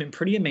began treatment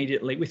pretty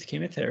immediately with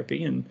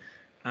chemotherapy, and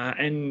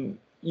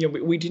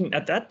we didn't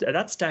at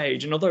that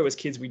stage. And although as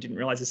kids we didn't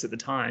realize this at the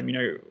time,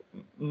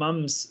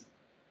 mum's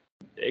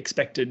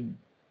expected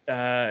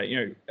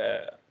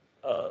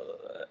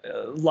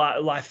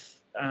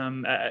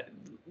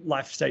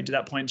life stage at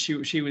that point.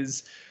 She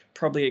was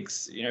probably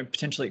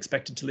potentially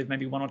expected to live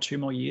maybe 1 or 2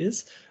 more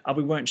years.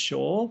 We weren't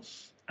sure,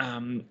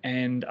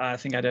 and I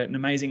think I had an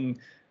amazing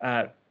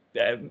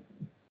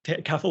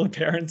couple of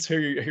parents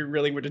who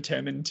really were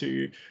determined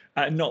to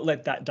not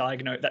let that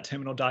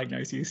terminal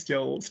diagnosis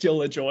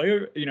still a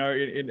joy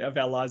of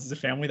our lives as a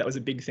family. That was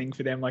a big thing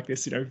for them, like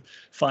this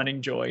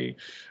finding joy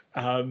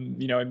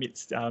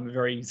amidst a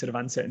very sort of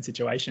uncertain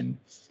situation,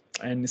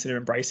 and sort of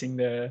embracing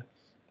the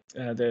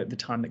the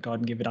time that God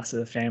had given us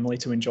as a family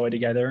to enjoy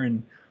together,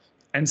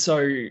 and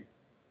so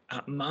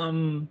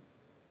Mum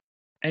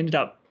ended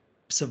up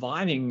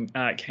surviving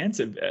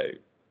cancer.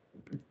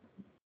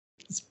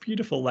 This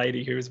beautiful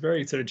lady who was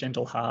very sort of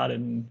gentle heart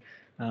and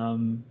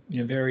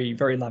very,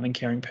 very loving,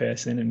 caring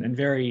person, and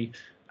very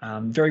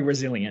very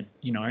resilient,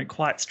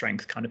 quite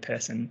strength kind of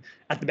person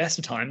at the best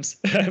of times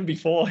even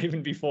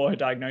before her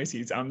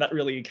diagnosis. That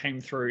really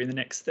came through in the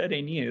next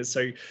 13 years.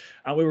 So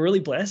we were really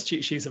blessed.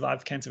 She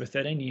survived cancer for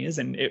 13 years,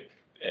 and it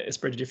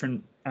spread to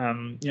different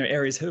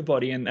areas of her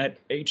body, and at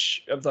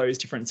each of those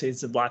different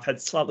seasons of life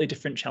had slightly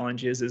different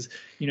challenges, as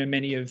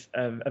many of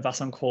us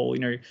on call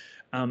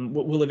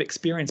will have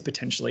experienced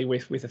potentially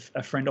with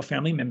a friend or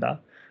family member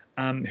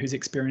who's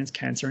experienced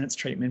cancer and its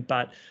treatment.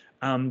 But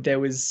there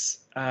was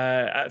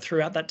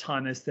throughout that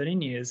time, those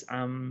 13 years,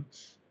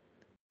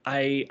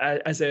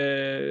 as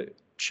a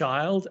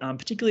child,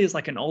 particularly as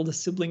like an older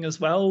sibling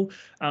as well.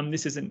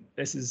 This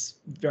is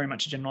very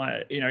much a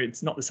general,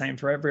 it's not the same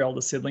for every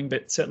older sibling,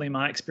 but certainly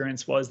my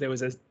experience was there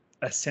was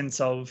a sense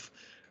of,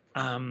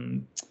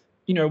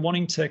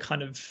 wanting to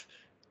kind of,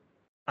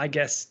 I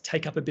guess,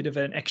 take up a bit of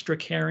an extra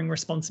caring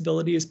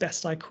responsibility as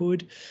best I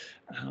could.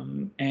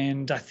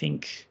 And I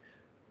think,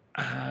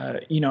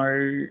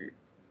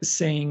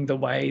 seeing the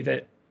way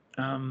that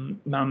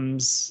mum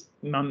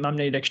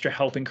needed extra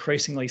help,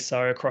 increasingly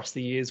so across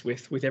the years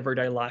with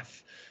everyday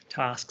life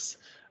tasks,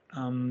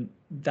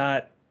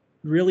 that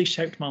really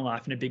shaped my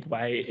life in a big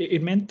way.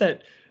 It meant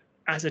that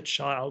as a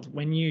child,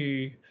 when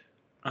you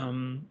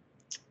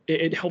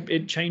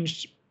it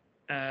changed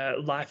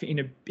life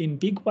in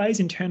big ways,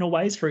 internal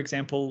ways. For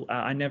example,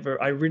 I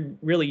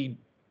really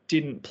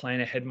didn't plan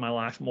ahead in my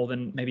life more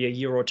than maybe a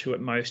year or two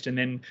at most, and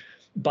then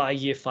by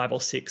year 5 or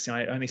 6,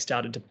 I only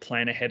started to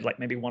plan ahead like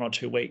maybe 1 or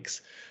 2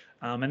 weeks.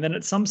 And then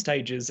at some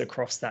stages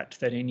across that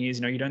 13 years,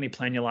 you'd only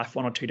plan your life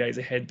 1 or 2 days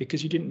ahead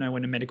because you didn't know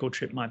when a medical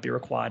trip might be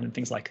required and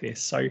things like this.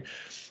 So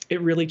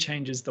it really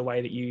changes the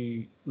way that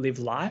you live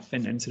life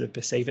and sort of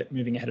perceive it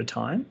moving ahead of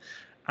time.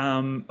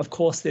 Of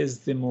course, there's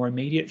the more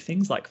immediate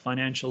things like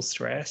financial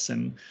stress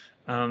and,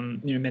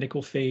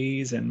 medical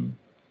fees, and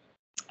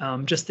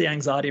just the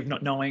anxiety of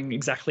not knowing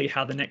exactly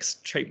how the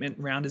next treatment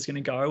round is going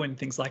to go and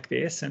things like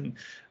this. And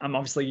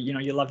obviously,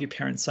 you love your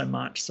parents so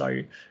much,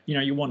 so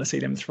you want to see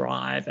them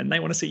thrive and they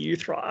want to see you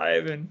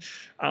thrive.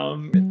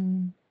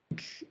 And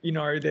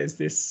there's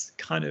this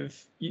kind of,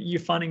 you're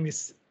finding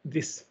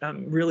this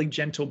really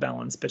gentle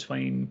balance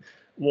between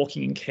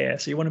walking and care.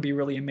 So you want to be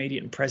really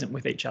immediate and present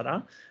with each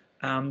other,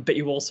 but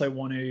you also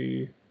want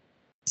to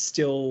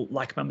still,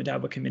 like Mum and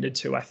Dad were committed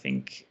to, I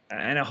think,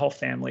 and our whole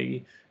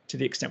family, to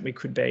the extent we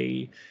could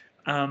be,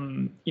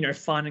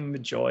 finding the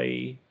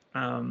joy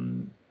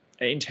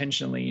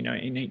intentionally,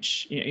 in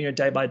each,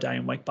 day by day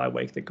and week by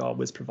week that God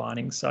was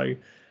providing. So,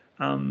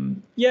 so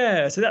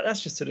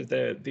that's just sort of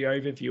the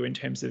overview in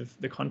terms of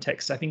the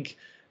context. I think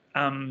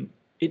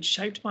it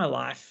shaped my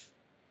life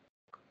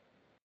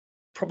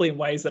probably in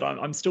ways that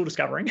I'm still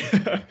discovering.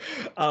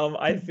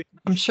 I think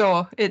I'm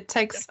sure it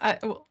takes.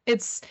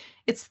 It's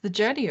the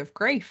journey of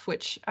grief,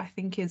 which I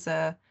think is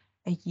a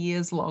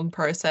years long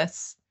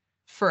process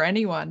for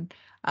anyone,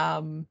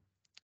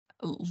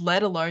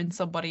 let alone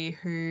somebody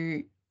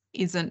who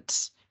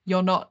isn't.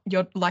 You're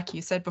like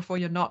you said before,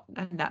 you're not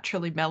a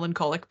naturally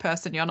melancholic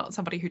person. You're not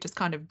somebody who just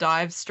kind of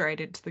dives straight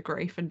into the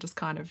grief and just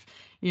kind of,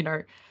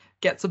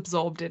 gets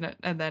absorbed in it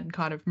and then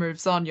kind of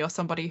moves on. You're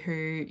somebody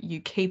who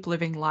you keep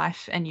living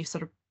life and you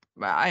sort of,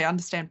 I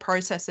understand,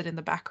 process it in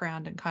the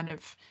background and kind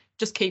of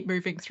just keep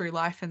moving through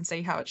life and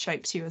see how it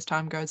shapes you as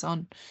time goes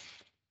on.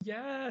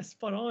 Yeah,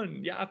 spot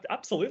on. Yeah,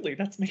 absolutely.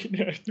 That's me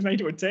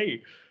to a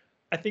T.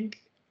 I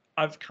think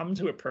I've come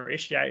to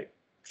appreciate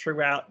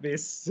throughout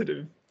this sort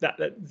of that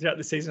throughout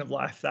the season of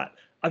life that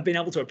I've been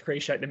able to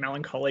appreciate the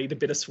melancholy, the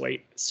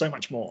bittersweet so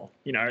much more,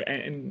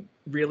 and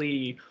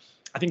really,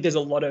 I think there's a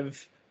lot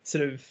of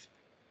sort of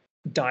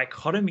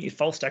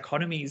false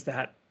dichotomies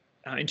that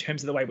in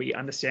terms of the way we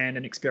understand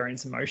and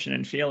experience emotion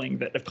and feeling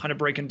that have kind of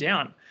broken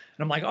down. And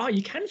I'm like, oh,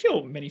 you can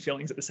feel many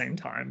feelings at the same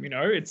time.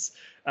 It's,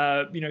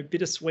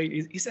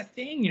 bittersweet is a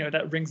thing,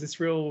 that brings this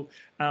real,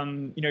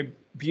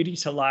 beauty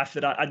to life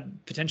that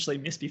I'd potentially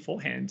missed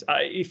beforehand.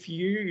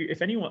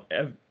 If anyone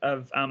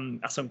of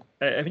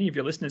any of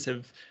your listeners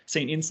have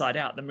seen Inside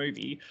Out, the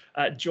movie,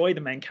 Joy,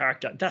 the main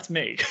character, that's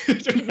me.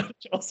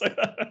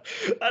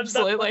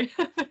 Absolutely.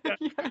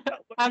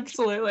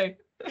 Absolutely.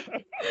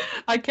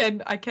 I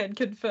can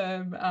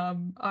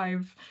confirm.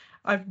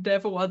 I've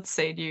never once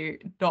seen you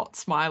not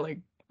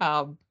smiling.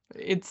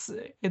 It's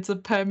a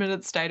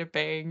permanent state of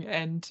being,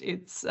 and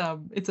it's a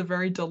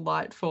very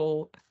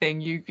delightful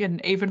thing. You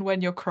can, even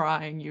when you're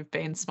crying, you've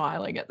been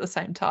smiling at the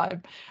same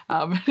time.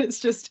 It's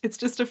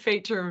just a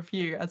feature of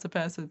you as a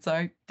person. So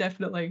I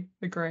definitely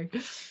agree.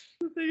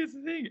 It's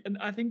the thing. And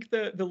I think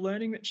the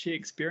learning that she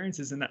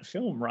experiences in that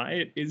film,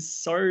 right,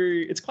 it's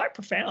quite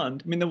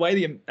profound. I mean, the way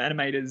the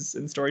animators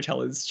and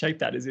storytellers shape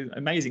that is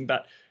amazing,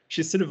 but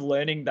she's sort of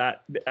learning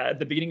that at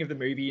the beginning of the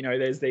movie,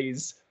 there's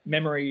these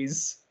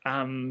memories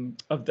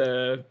of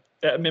the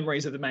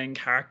memories of the main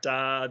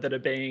character that are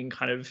being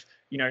kind of,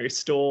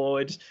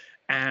 stored.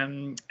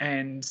 And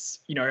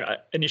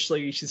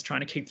initially she's trying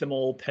to keep them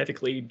all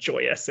perfectly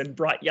joyous and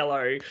bright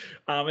yellow.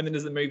 And then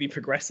as the movie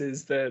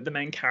progresses, the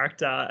main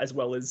character, as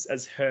well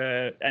as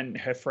her and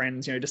her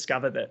friends,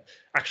 discover that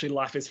actually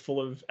life is full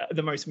of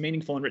the most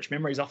meaningful and rich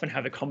memories often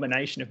have a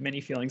combination of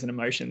many feelings and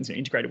emotions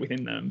integrated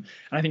within them.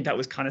 And I think that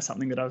was kind of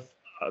something that I've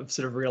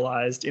sort of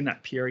realized in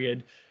that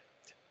period.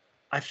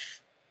 At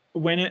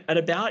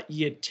about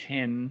year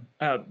 10,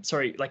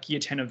 year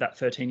 10 of that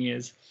 13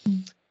 years,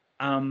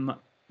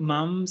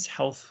 Mum's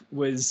health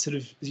was sort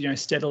of,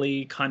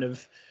 steadily kind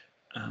of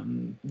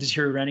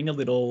deteriorating a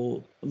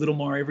little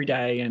more every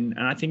day. And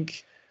I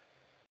think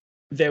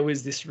there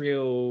was this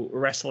real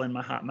wrestle in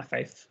my heart, my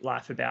faith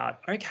life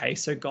about, okay,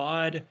 so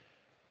God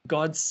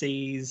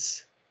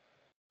sees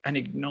and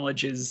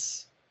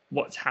acknowledges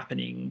what's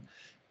happening.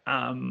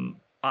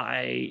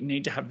 I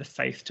need to have the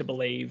faith to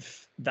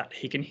believe that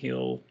he can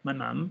heal my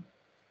mum.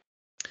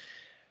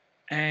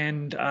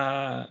 And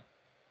I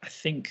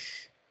think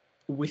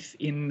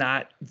within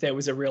that, there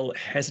was a real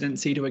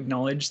hesitancy to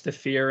acknowledge the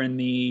fear and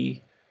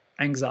the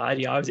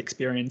anxiety I was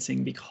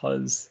experiencing,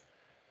 because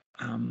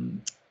I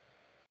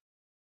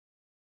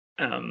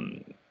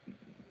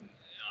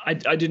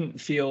didn't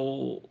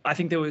feel, I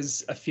think there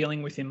was a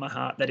feeling within my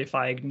heart that if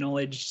I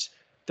acknowledged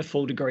the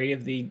full degree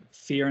of the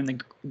fear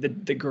and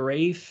the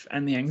grief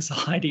and the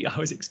anxiety I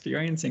was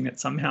experiencing, that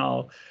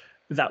somehow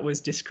that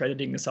was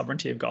discrediting the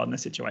sovereignty of God in the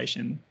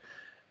situation.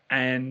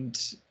 And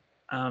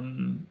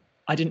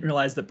I didn't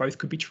realize that both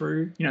could be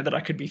true, that I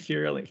could be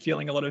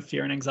feeling a lot of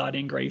fear and anxiety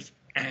and grief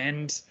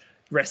and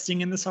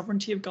resting in the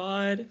sovereignty of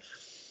God.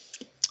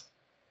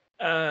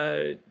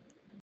 18,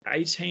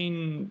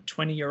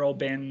 20-year-old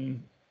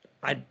Ben,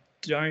 I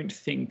don't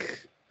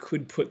think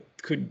could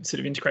sort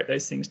of integrate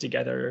those things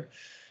together.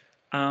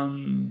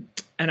 And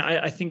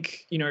I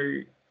think,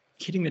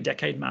 hitting the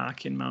decade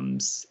mark in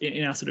Mum's,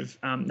 in our sort of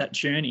that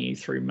journey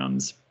through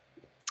Mum's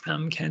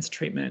cancer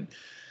treatment,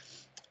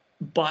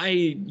 by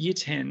year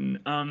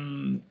 10,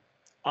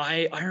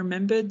 I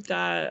remember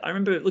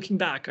looking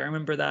back, I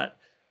remember that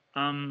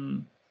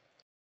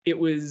it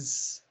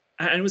was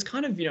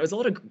kind of, it was a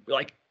lot of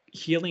like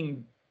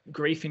healing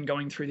grief in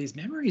going through these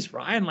memories,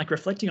 right? And like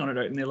reflecting on it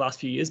in the last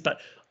few years.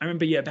 But I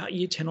remember, about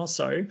year 10 or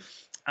so,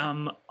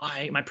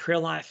 my prayer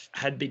life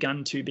had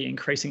begun to be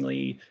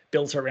increasingly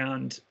built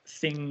around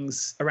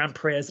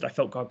prayers that I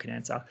felt God could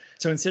answer.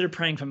 So instead of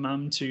praying for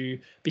Mum to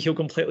be healed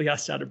completely, I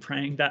started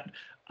praying that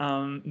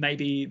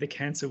maybe the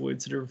cancer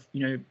would sort of,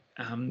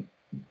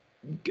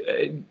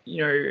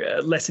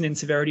 lessen in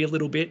severity a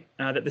little bit,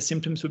 that the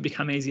symptoms would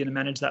become easier to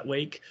manage that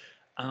week.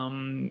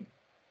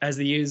 As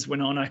the years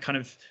went on,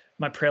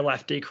 my prayer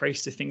life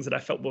decreased to things that I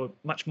felt were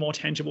much more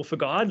tangible for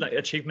God, like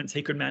achievements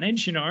he could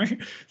manage, that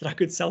I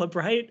could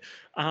celebrate.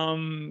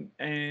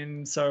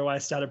 And so I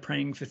started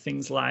praying for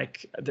things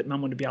like that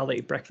Mum would be able to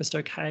eat breakfast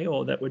okay,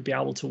 or that would be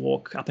able to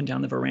walk up and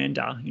down the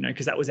veranda,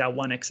 because that was our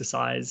one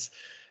exercise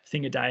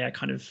thing a day. I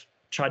kind of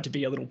tried to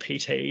be a little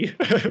PT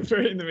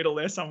for in the middle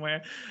there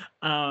somewhere.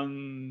 But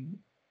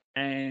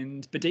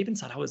deep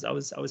inside I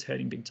was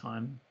hurting big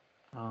time.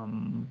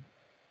 And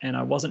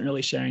I wasn't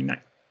really sharing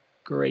that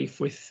grief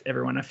with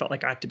everyone. I felt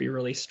like I had to be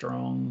really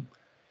strong.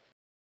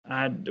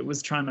 I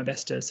was trying my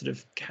best to sort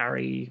of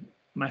carry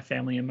my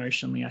family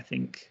emotionally, I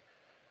think.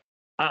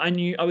 I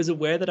was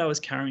aware that I was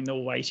carrying the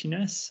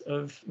weightiness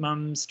of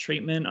Mum's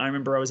treatment. I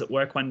remember I was at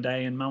work one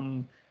day and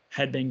Mum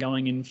had been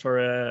going in for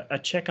a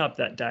checkup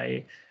that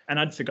day, and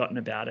I'd forgotten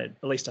about it.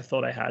 At least I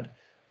thought I had.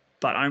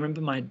 But I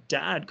remember my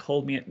dad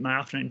called me at my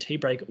afternoon tea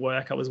break at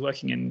work. I was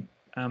working in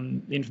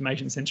the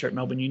information centre at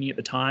Melbourne Uni at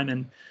the time,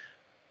 and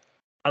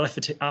I left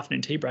for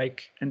afternoon tea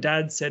break, and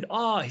Dad said,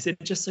 he said,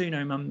 just so you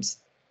know, Mum's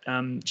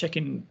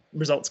check-in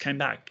results came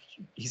back.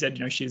 He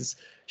said, she's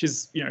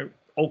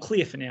all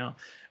clear for now.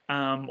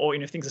 Or,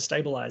 things are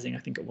stabilising, I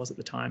think it was at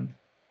the time.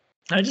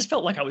 And I just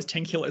felt like I was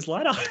 10 kilos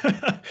lighter.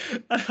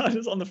 I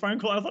was on the phone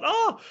call. I thought,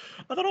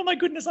 oh my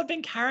goodness, I've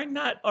been carrying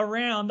that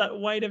around, that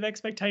weight of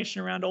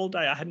expectation around all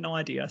day. I had no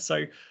idea.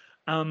 So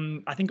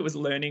I think it was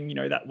learning,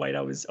 that weight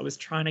I was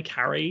trying to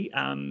carry,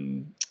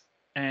 and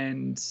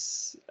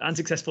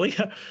unsuccessfly.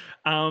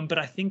 But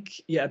I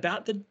think,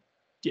 about the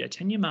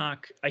 10-year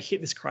mark, I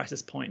hit this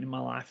crisis point in my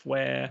life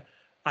where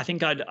I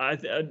think I'd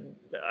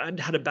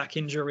had a back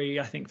injury,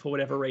 I think, for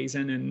whatever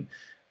reason,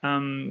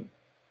 and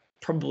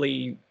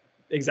probably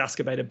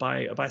exacerbated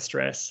by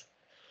stress.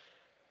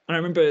 And I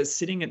remember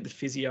sitting at the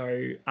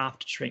physio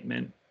after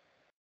treatment,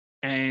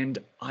 and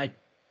I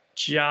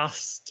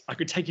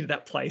could take you to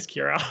that place,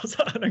 Kira.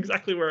 I don't know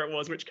exactly where it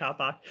was, which car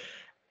park.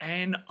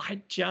 And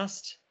I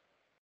just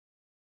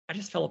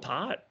fell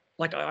apart.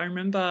 Like I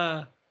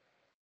remember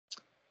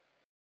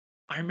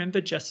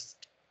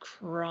just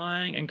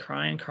crying and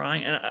crying and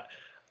crying. And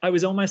I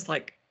was almost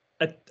like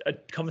a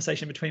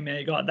conversation between me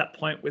and God at that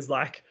point was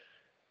like,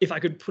 if I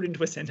could put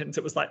into a sentence,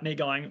 it was like me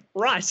going,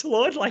 right,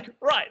 Lord,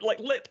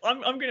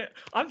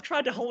 I've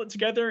tried to hold it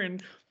together,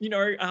 and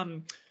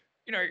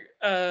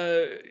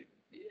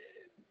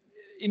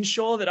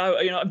ensure that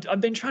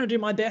I've been trying to do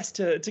my best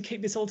to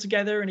keep this all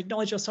together and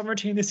acknowledge your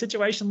sovereignty in this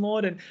situation,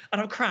 Lord, and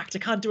I'm cracked. I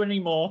can't do it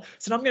anymore.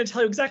 So now I'm going to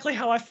tell you exactly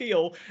how I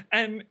feel,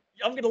 and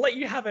I'm going to let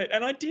you have it.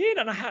 And I did,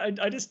 and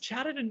I just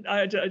chatted, and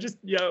I just,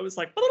 it was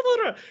like, blah, blah,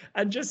 blah,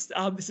 and just,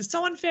 this is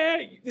so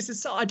unfair. This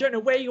is so, I don't know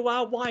where you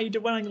are. Why are you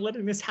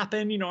letting this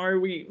happen?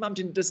 Mum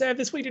didn't deserve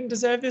this. We didn't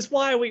deserve this.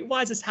 Why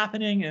is this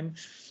happening? And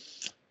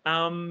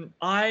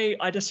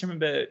I just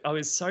remember I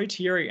was so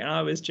teary, and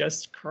I was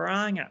just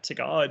crying out to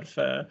God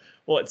for,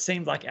 well, it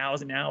seemed like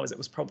hours and hours. It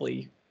was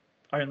probably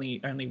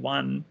only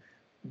one,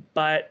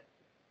 but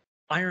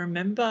I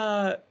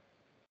remember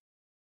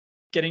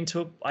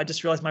I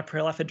just realized my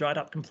prayer life had dried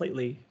up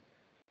completely,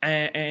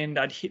 and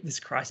I'd hit this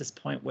crisis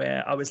point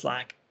where I was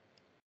like,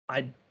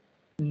 I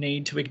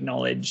need to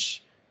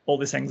acknowledge all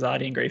this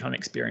anxiety and grief I'm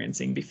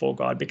experiencing before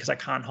God, because I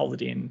can't hold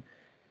it in.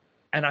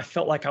 And I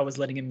felt like I was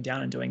letting him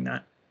down in doing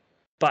that.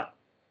 But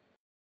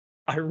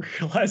I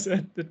realized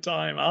at the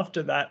time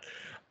after that,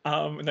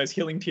 and those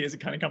healing tears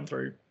had kind of come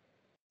through,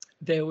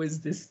 there was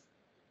this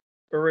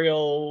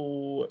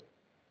real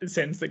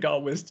sense that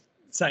God was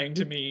saying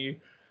to me,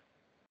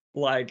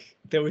 like,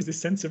 there was this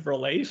sense of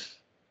relief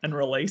and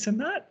release in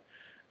that.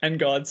 And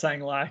God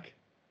saying, like,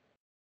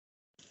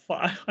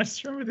 I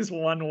just remember this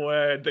one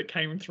word that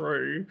came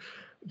through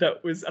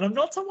that was, and I'm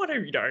not someone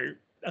who,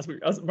 as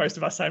most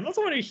of us say, I'm not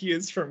someone who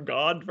hears from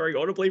God very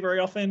audibly very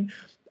often.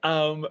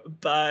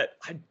 But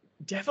I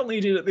definitely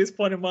did at this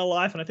point in my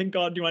life, and I think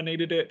God knew I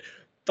needed it.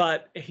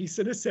 But he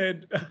sort of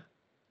said,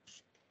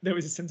 there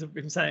was a sense of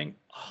him saying,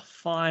 oh,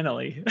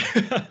 finally,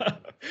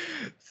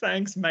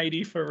 thanks,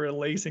 matey, for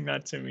releasing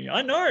that to me.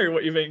 I know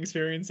what you've been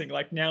experiencing.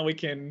 Like, now we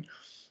can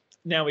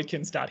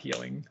start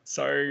healing.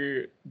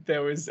 So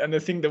there was, and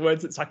the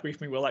words that stuck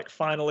with me were like,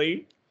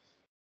 finally,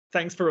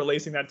 thanks for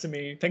releasing that to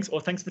me. Thanks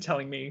for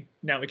telling me.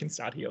 Now we can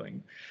start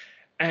healing.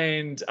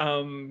 And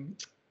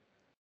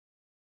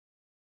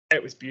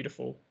it was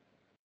beautiful.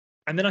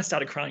 And then I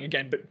started crying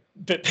again, but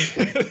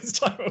this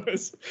time it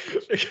was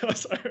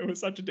because it was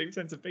such a deep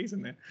sense of peace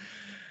in there.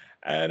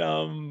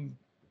 And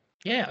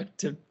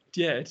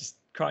just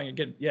crying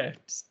again. Yeah,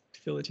 just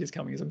feel the tears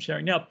coming as I'm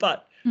sharing now.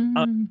 But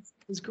it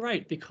was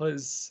great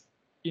because,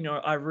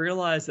 I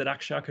realized that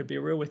actually I could be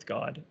real with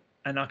God,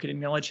 and I could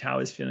acknowledge how I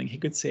was feeling. He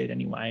could see it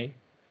anyway.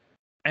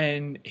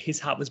 And his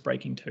heart was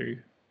breaking too.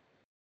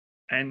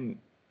 And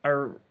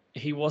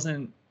he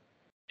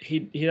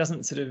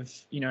doesn't sort of,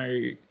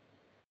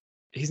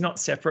 he's not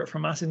separate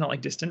from us. He's not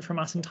like distant from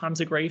us in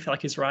times of grief.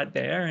 Like, he's right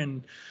there.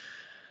 And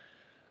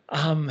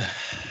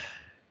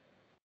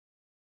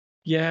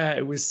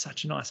it was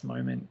such a nice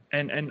moment.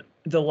 And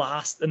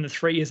the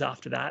 3 years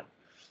after that,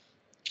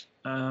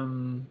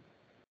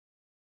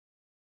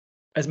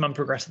 as Mum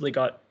progressively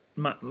got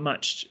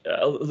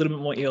a little bit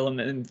more ill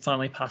and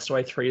finally passed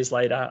away 3 years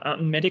later,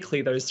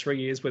 medically those 3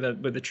 years were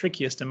the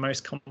trickiest and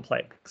most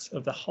complex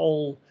of the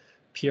whole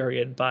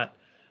period. But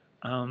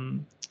I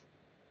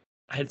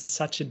had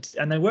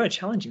and they were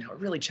challenging. They were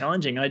really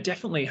challenging. I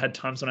definitely had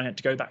times when I had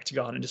to go back to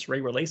God and just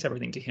re-release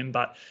everything to him.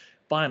 But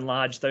by and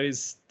large,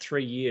 those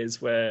 3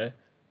 years where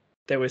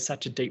there was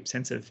such a deep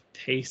sense of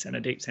peace and a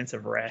deep sense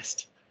of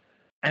rest.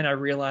 And I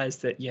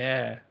realized that,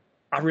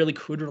 I really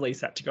could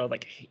release that to God.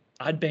 Like,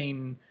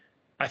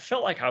 I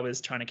felt like I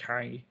was trying to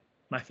carry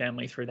my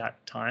family through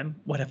that time,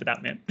 whatever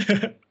that meant.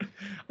 I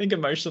think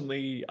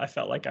emotionally, I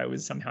felt like I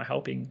was somehow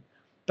helping.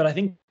 But I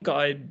think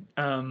God,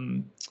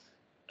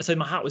 so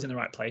my heart was in the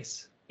right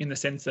place, in the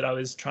sense that I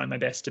was trying my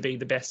best to be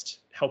the best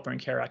helper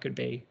and carer I could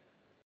be.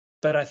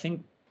 But I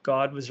think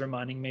God was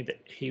reminding me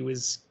that he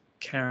was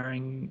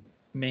carrying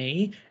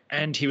me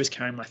and he was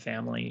carrying my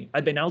family.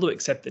 I'd been able to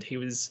accept that he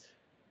was,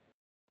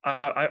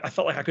 I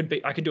felt like I could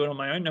do it on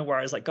my own. No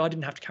worries. Like, God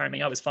didn't have to carry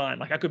me. I was fine.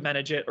 Like, I could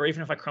manage it. Or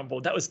even if I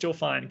crumbled, that was still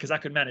fine because I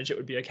could manage it.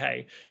 Would be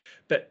okay.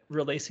 But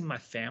releasing my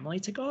family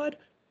to God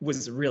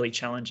was really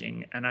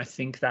challenging. And I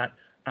think that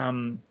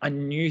I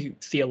knew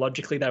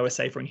theologically they were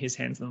safer in his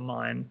hands than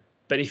mine.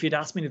 But if you'd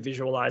asked me to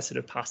visualize sort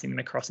of passing them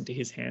across into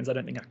his hands, I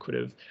don't think I could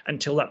have,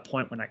 until that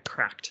point when I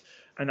cracked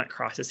and that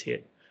crisis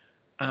hit.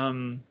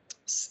 And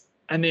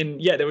then,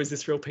 there was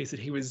this real piece that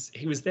he was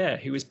there.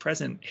 He was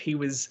present. He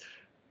was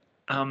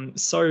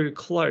so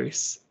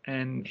close,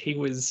 and he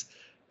was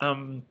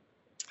the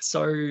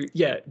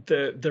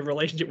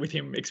relationship with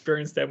him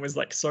experienced then was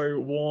like so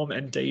warm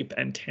and deep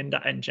and tender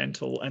and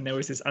gentle. And there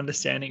was this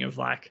understanding of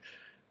like,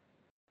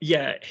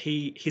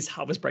 his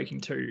heart was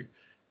breaking too.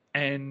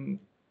 And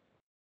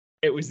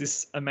it was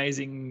this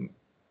amazing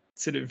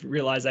sort of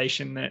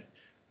realization that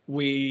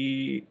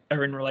we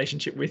are in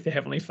relationship with the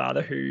Heavenly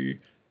Father who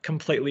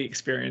completely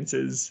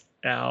experiences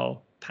our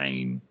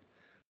pain.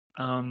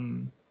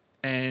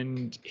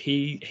 And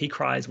he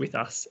cries with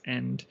us,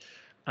 and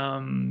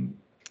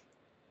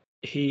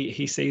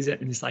he sees it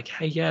and he's like,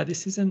 hey,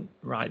 this isn't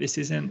right. This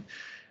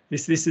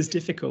is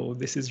difficult.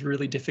 This is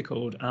really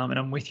difficult. And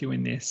I'm with you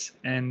in this.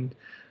 And,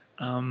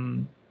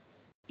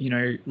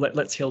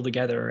 let's heal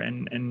together.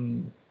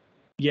 And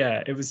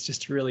it was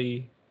just it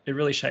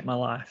really shaped my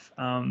life.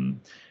 And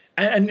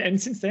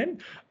since then,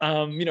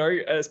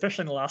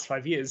 especially in the last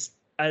 5 years,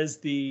 as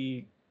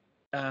the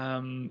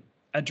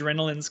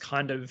adrenaline's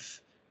kind of,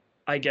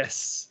 I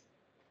guess,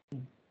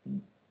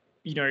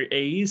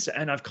 eased,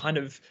 and I've kind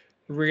of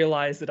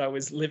realized that I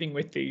was living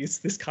with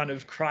this kind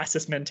of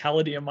crisis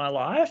mentality in my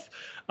life,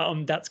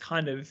 that's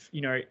kind of,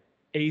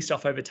 eased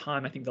off over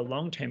time. I think the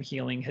long-term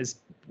healing has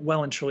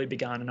well and truly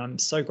begun, and I'm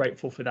so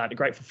grateful for that.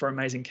 Grateful for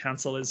amazing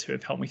counselors who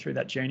have helped me through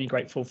that journey.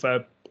 Grateful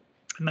for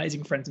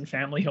amazing friends and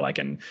family who I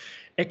can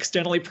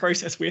externally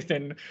process with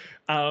and,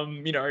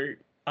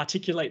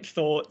 articulate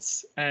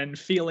thoughts and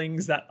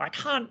feelings that I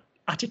can't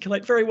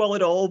articulate very well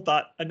at all,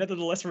 but are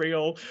nevertheless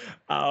real.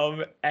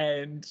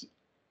 And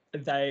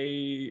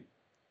they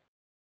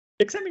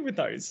accept me with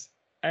those.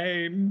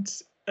 And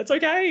it's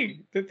okay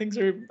that things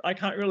are, I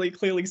can't really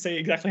clearly see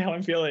exactly how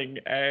I'm feeling,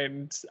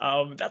 and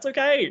that's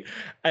okay.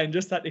 And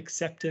just that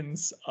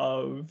acceptance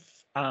of,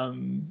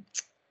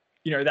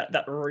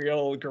 that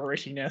real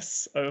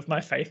grittiness of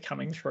my faith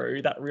coming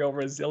through, that real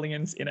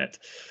resilience in it,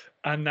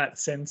 and that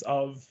sense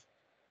of,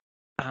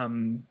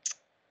 kind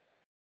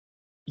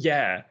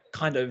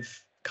of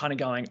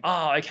going,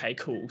 oh, okay,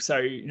 cool.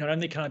 So not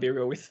only can I be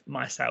real with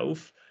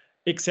myself,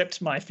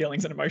 accept my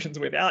feelings and emotions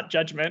without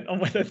judgment on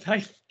whether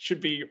they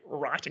should be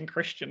right and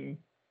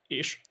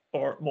Christian-ish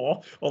or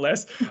more or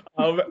less,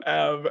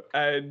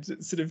 and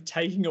sort of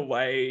taking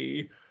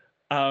away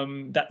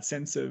that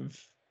sense of,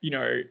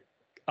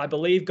 I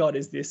believe God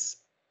is this,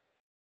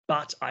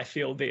 but I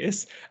feel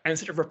this, and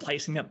sort of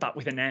replacing that but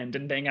with an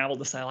and being able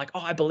to say, like,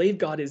 oh, I believe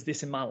God is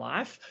this in my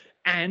life,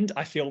 and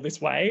I feel this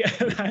way,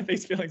 and I have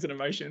these feelings and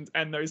emotions,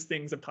 and those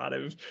things are part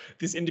of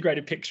this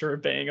integrated picture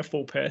of being a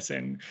full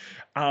person.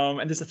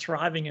 And there's a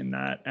thriving in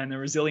that, and a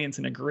resilience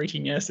and a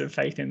grittiness of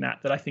faith in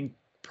that I think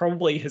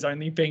probably has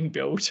only been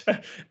built,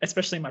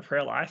 especially in my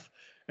prayer life,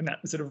 and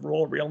that sort of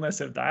raw realness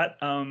of that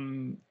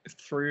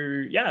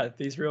through,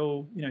 these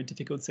real,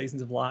 difficult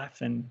seasons of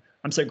life. And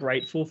I'm so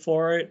grateful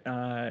for it.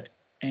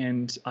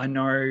 And I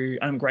know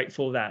I'm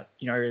grateful that,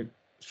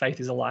 faith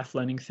is a life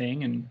learning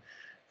thing, and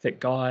that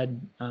God,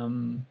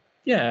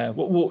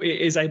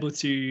 is able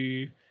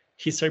to,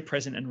 he's so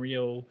present and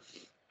real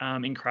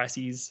in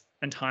crises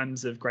and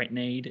times of great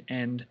need.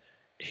 And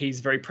he's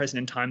very present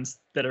in times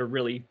that are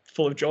really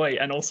full of joy.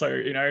 And also,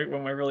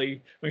 when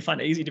we find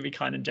it easy to be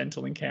kind and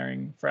gentle and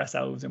caring for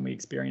ourselves, and we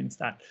experience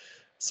that.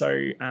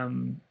 So,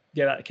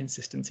 that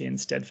consistency and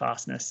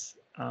steadfastness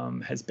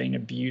has been a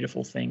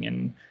beautiful thing.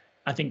 And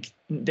I think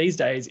these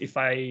days, if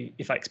I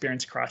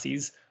experience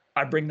crises,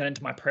 I bring that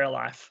into my prayer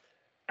life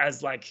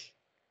as like,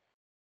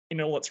 in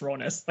all its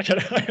rawness. Like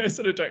I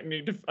sort of I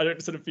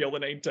don't sort of feel the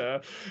need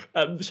to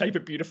shape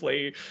it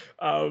beautifully.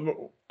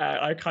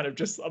 I kind of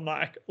just, I'm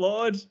like,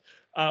 Lord,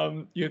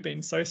 you've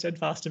been so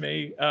steadfast to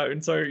me,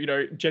 and so,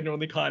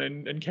 genuinely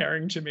kind and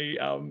caring to me,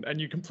 and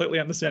you completely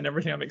understand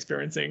everything I'm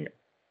experiencing.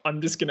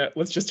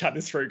 Let's just chat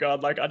this through,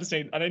 God. Like, I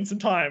need some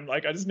time.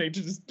 Like, I just need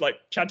to just like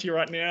chat to you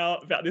right now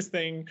about this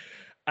thing.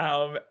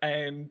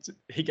 And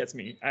he gets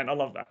me, and I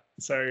love that.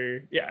 So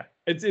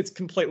it's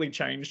completely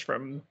changed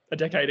from a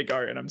decade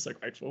ago, and I'm so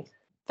grateful.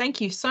 Thank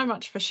you so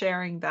much for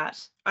sharing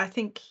that. I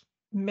think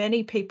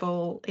many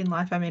people in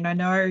life, I mean, I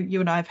know you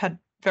and I have had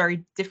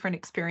very different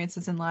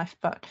experiences in life,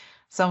 but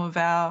some of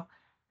our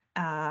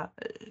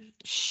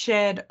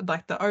shared,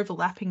 like the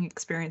overlapping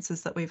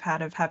experiences that we've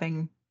had of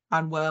having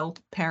unwell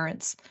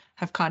parents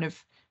have kind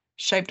of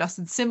shaped us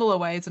in similar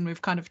ways, and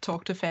we've kind of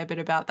talked a fair bit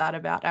about that,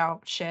 about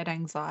our shared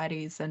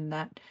anxieties and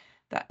that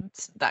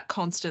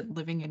constant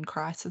living in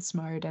crisis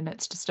mode. And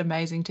it's just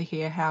amazing to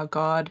hear how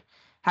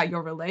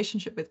your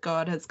relationship with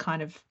God has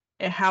kind of,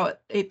 how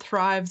it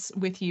thrives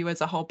with you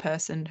as a whole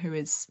person who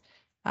is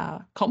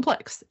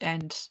complex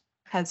and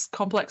has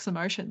complex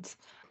emotions.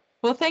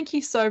 Well, thank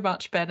you so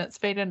much, Ben. It's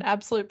been an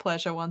absolute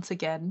pleasure once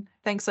again.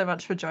 Thanks so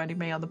much for joining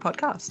me on the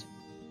podcast.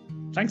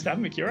 Thanks for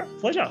having me, Kira.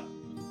 Pleasure.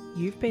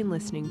 You've been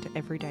listening to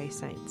Everyday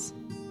Saints.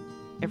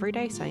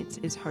 Everyday Saints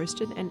is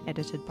hosted and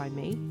edited by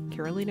me,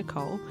 Kirralee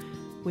Nicolle,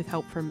 with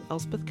help from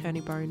Elspeth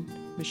Kernebone,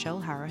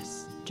 Michelle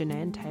Harris,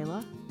 Jenan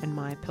Taylor, and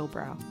Maya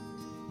Pilbrow.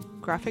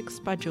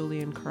 Graphics by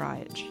Julian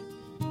Karajic.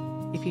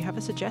 If you have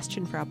a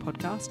suggestion for our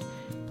podcast,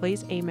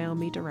 please email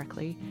me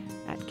directly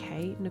at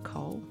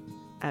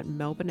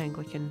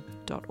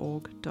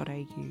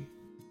knicolle@melbourneanglican.org.au.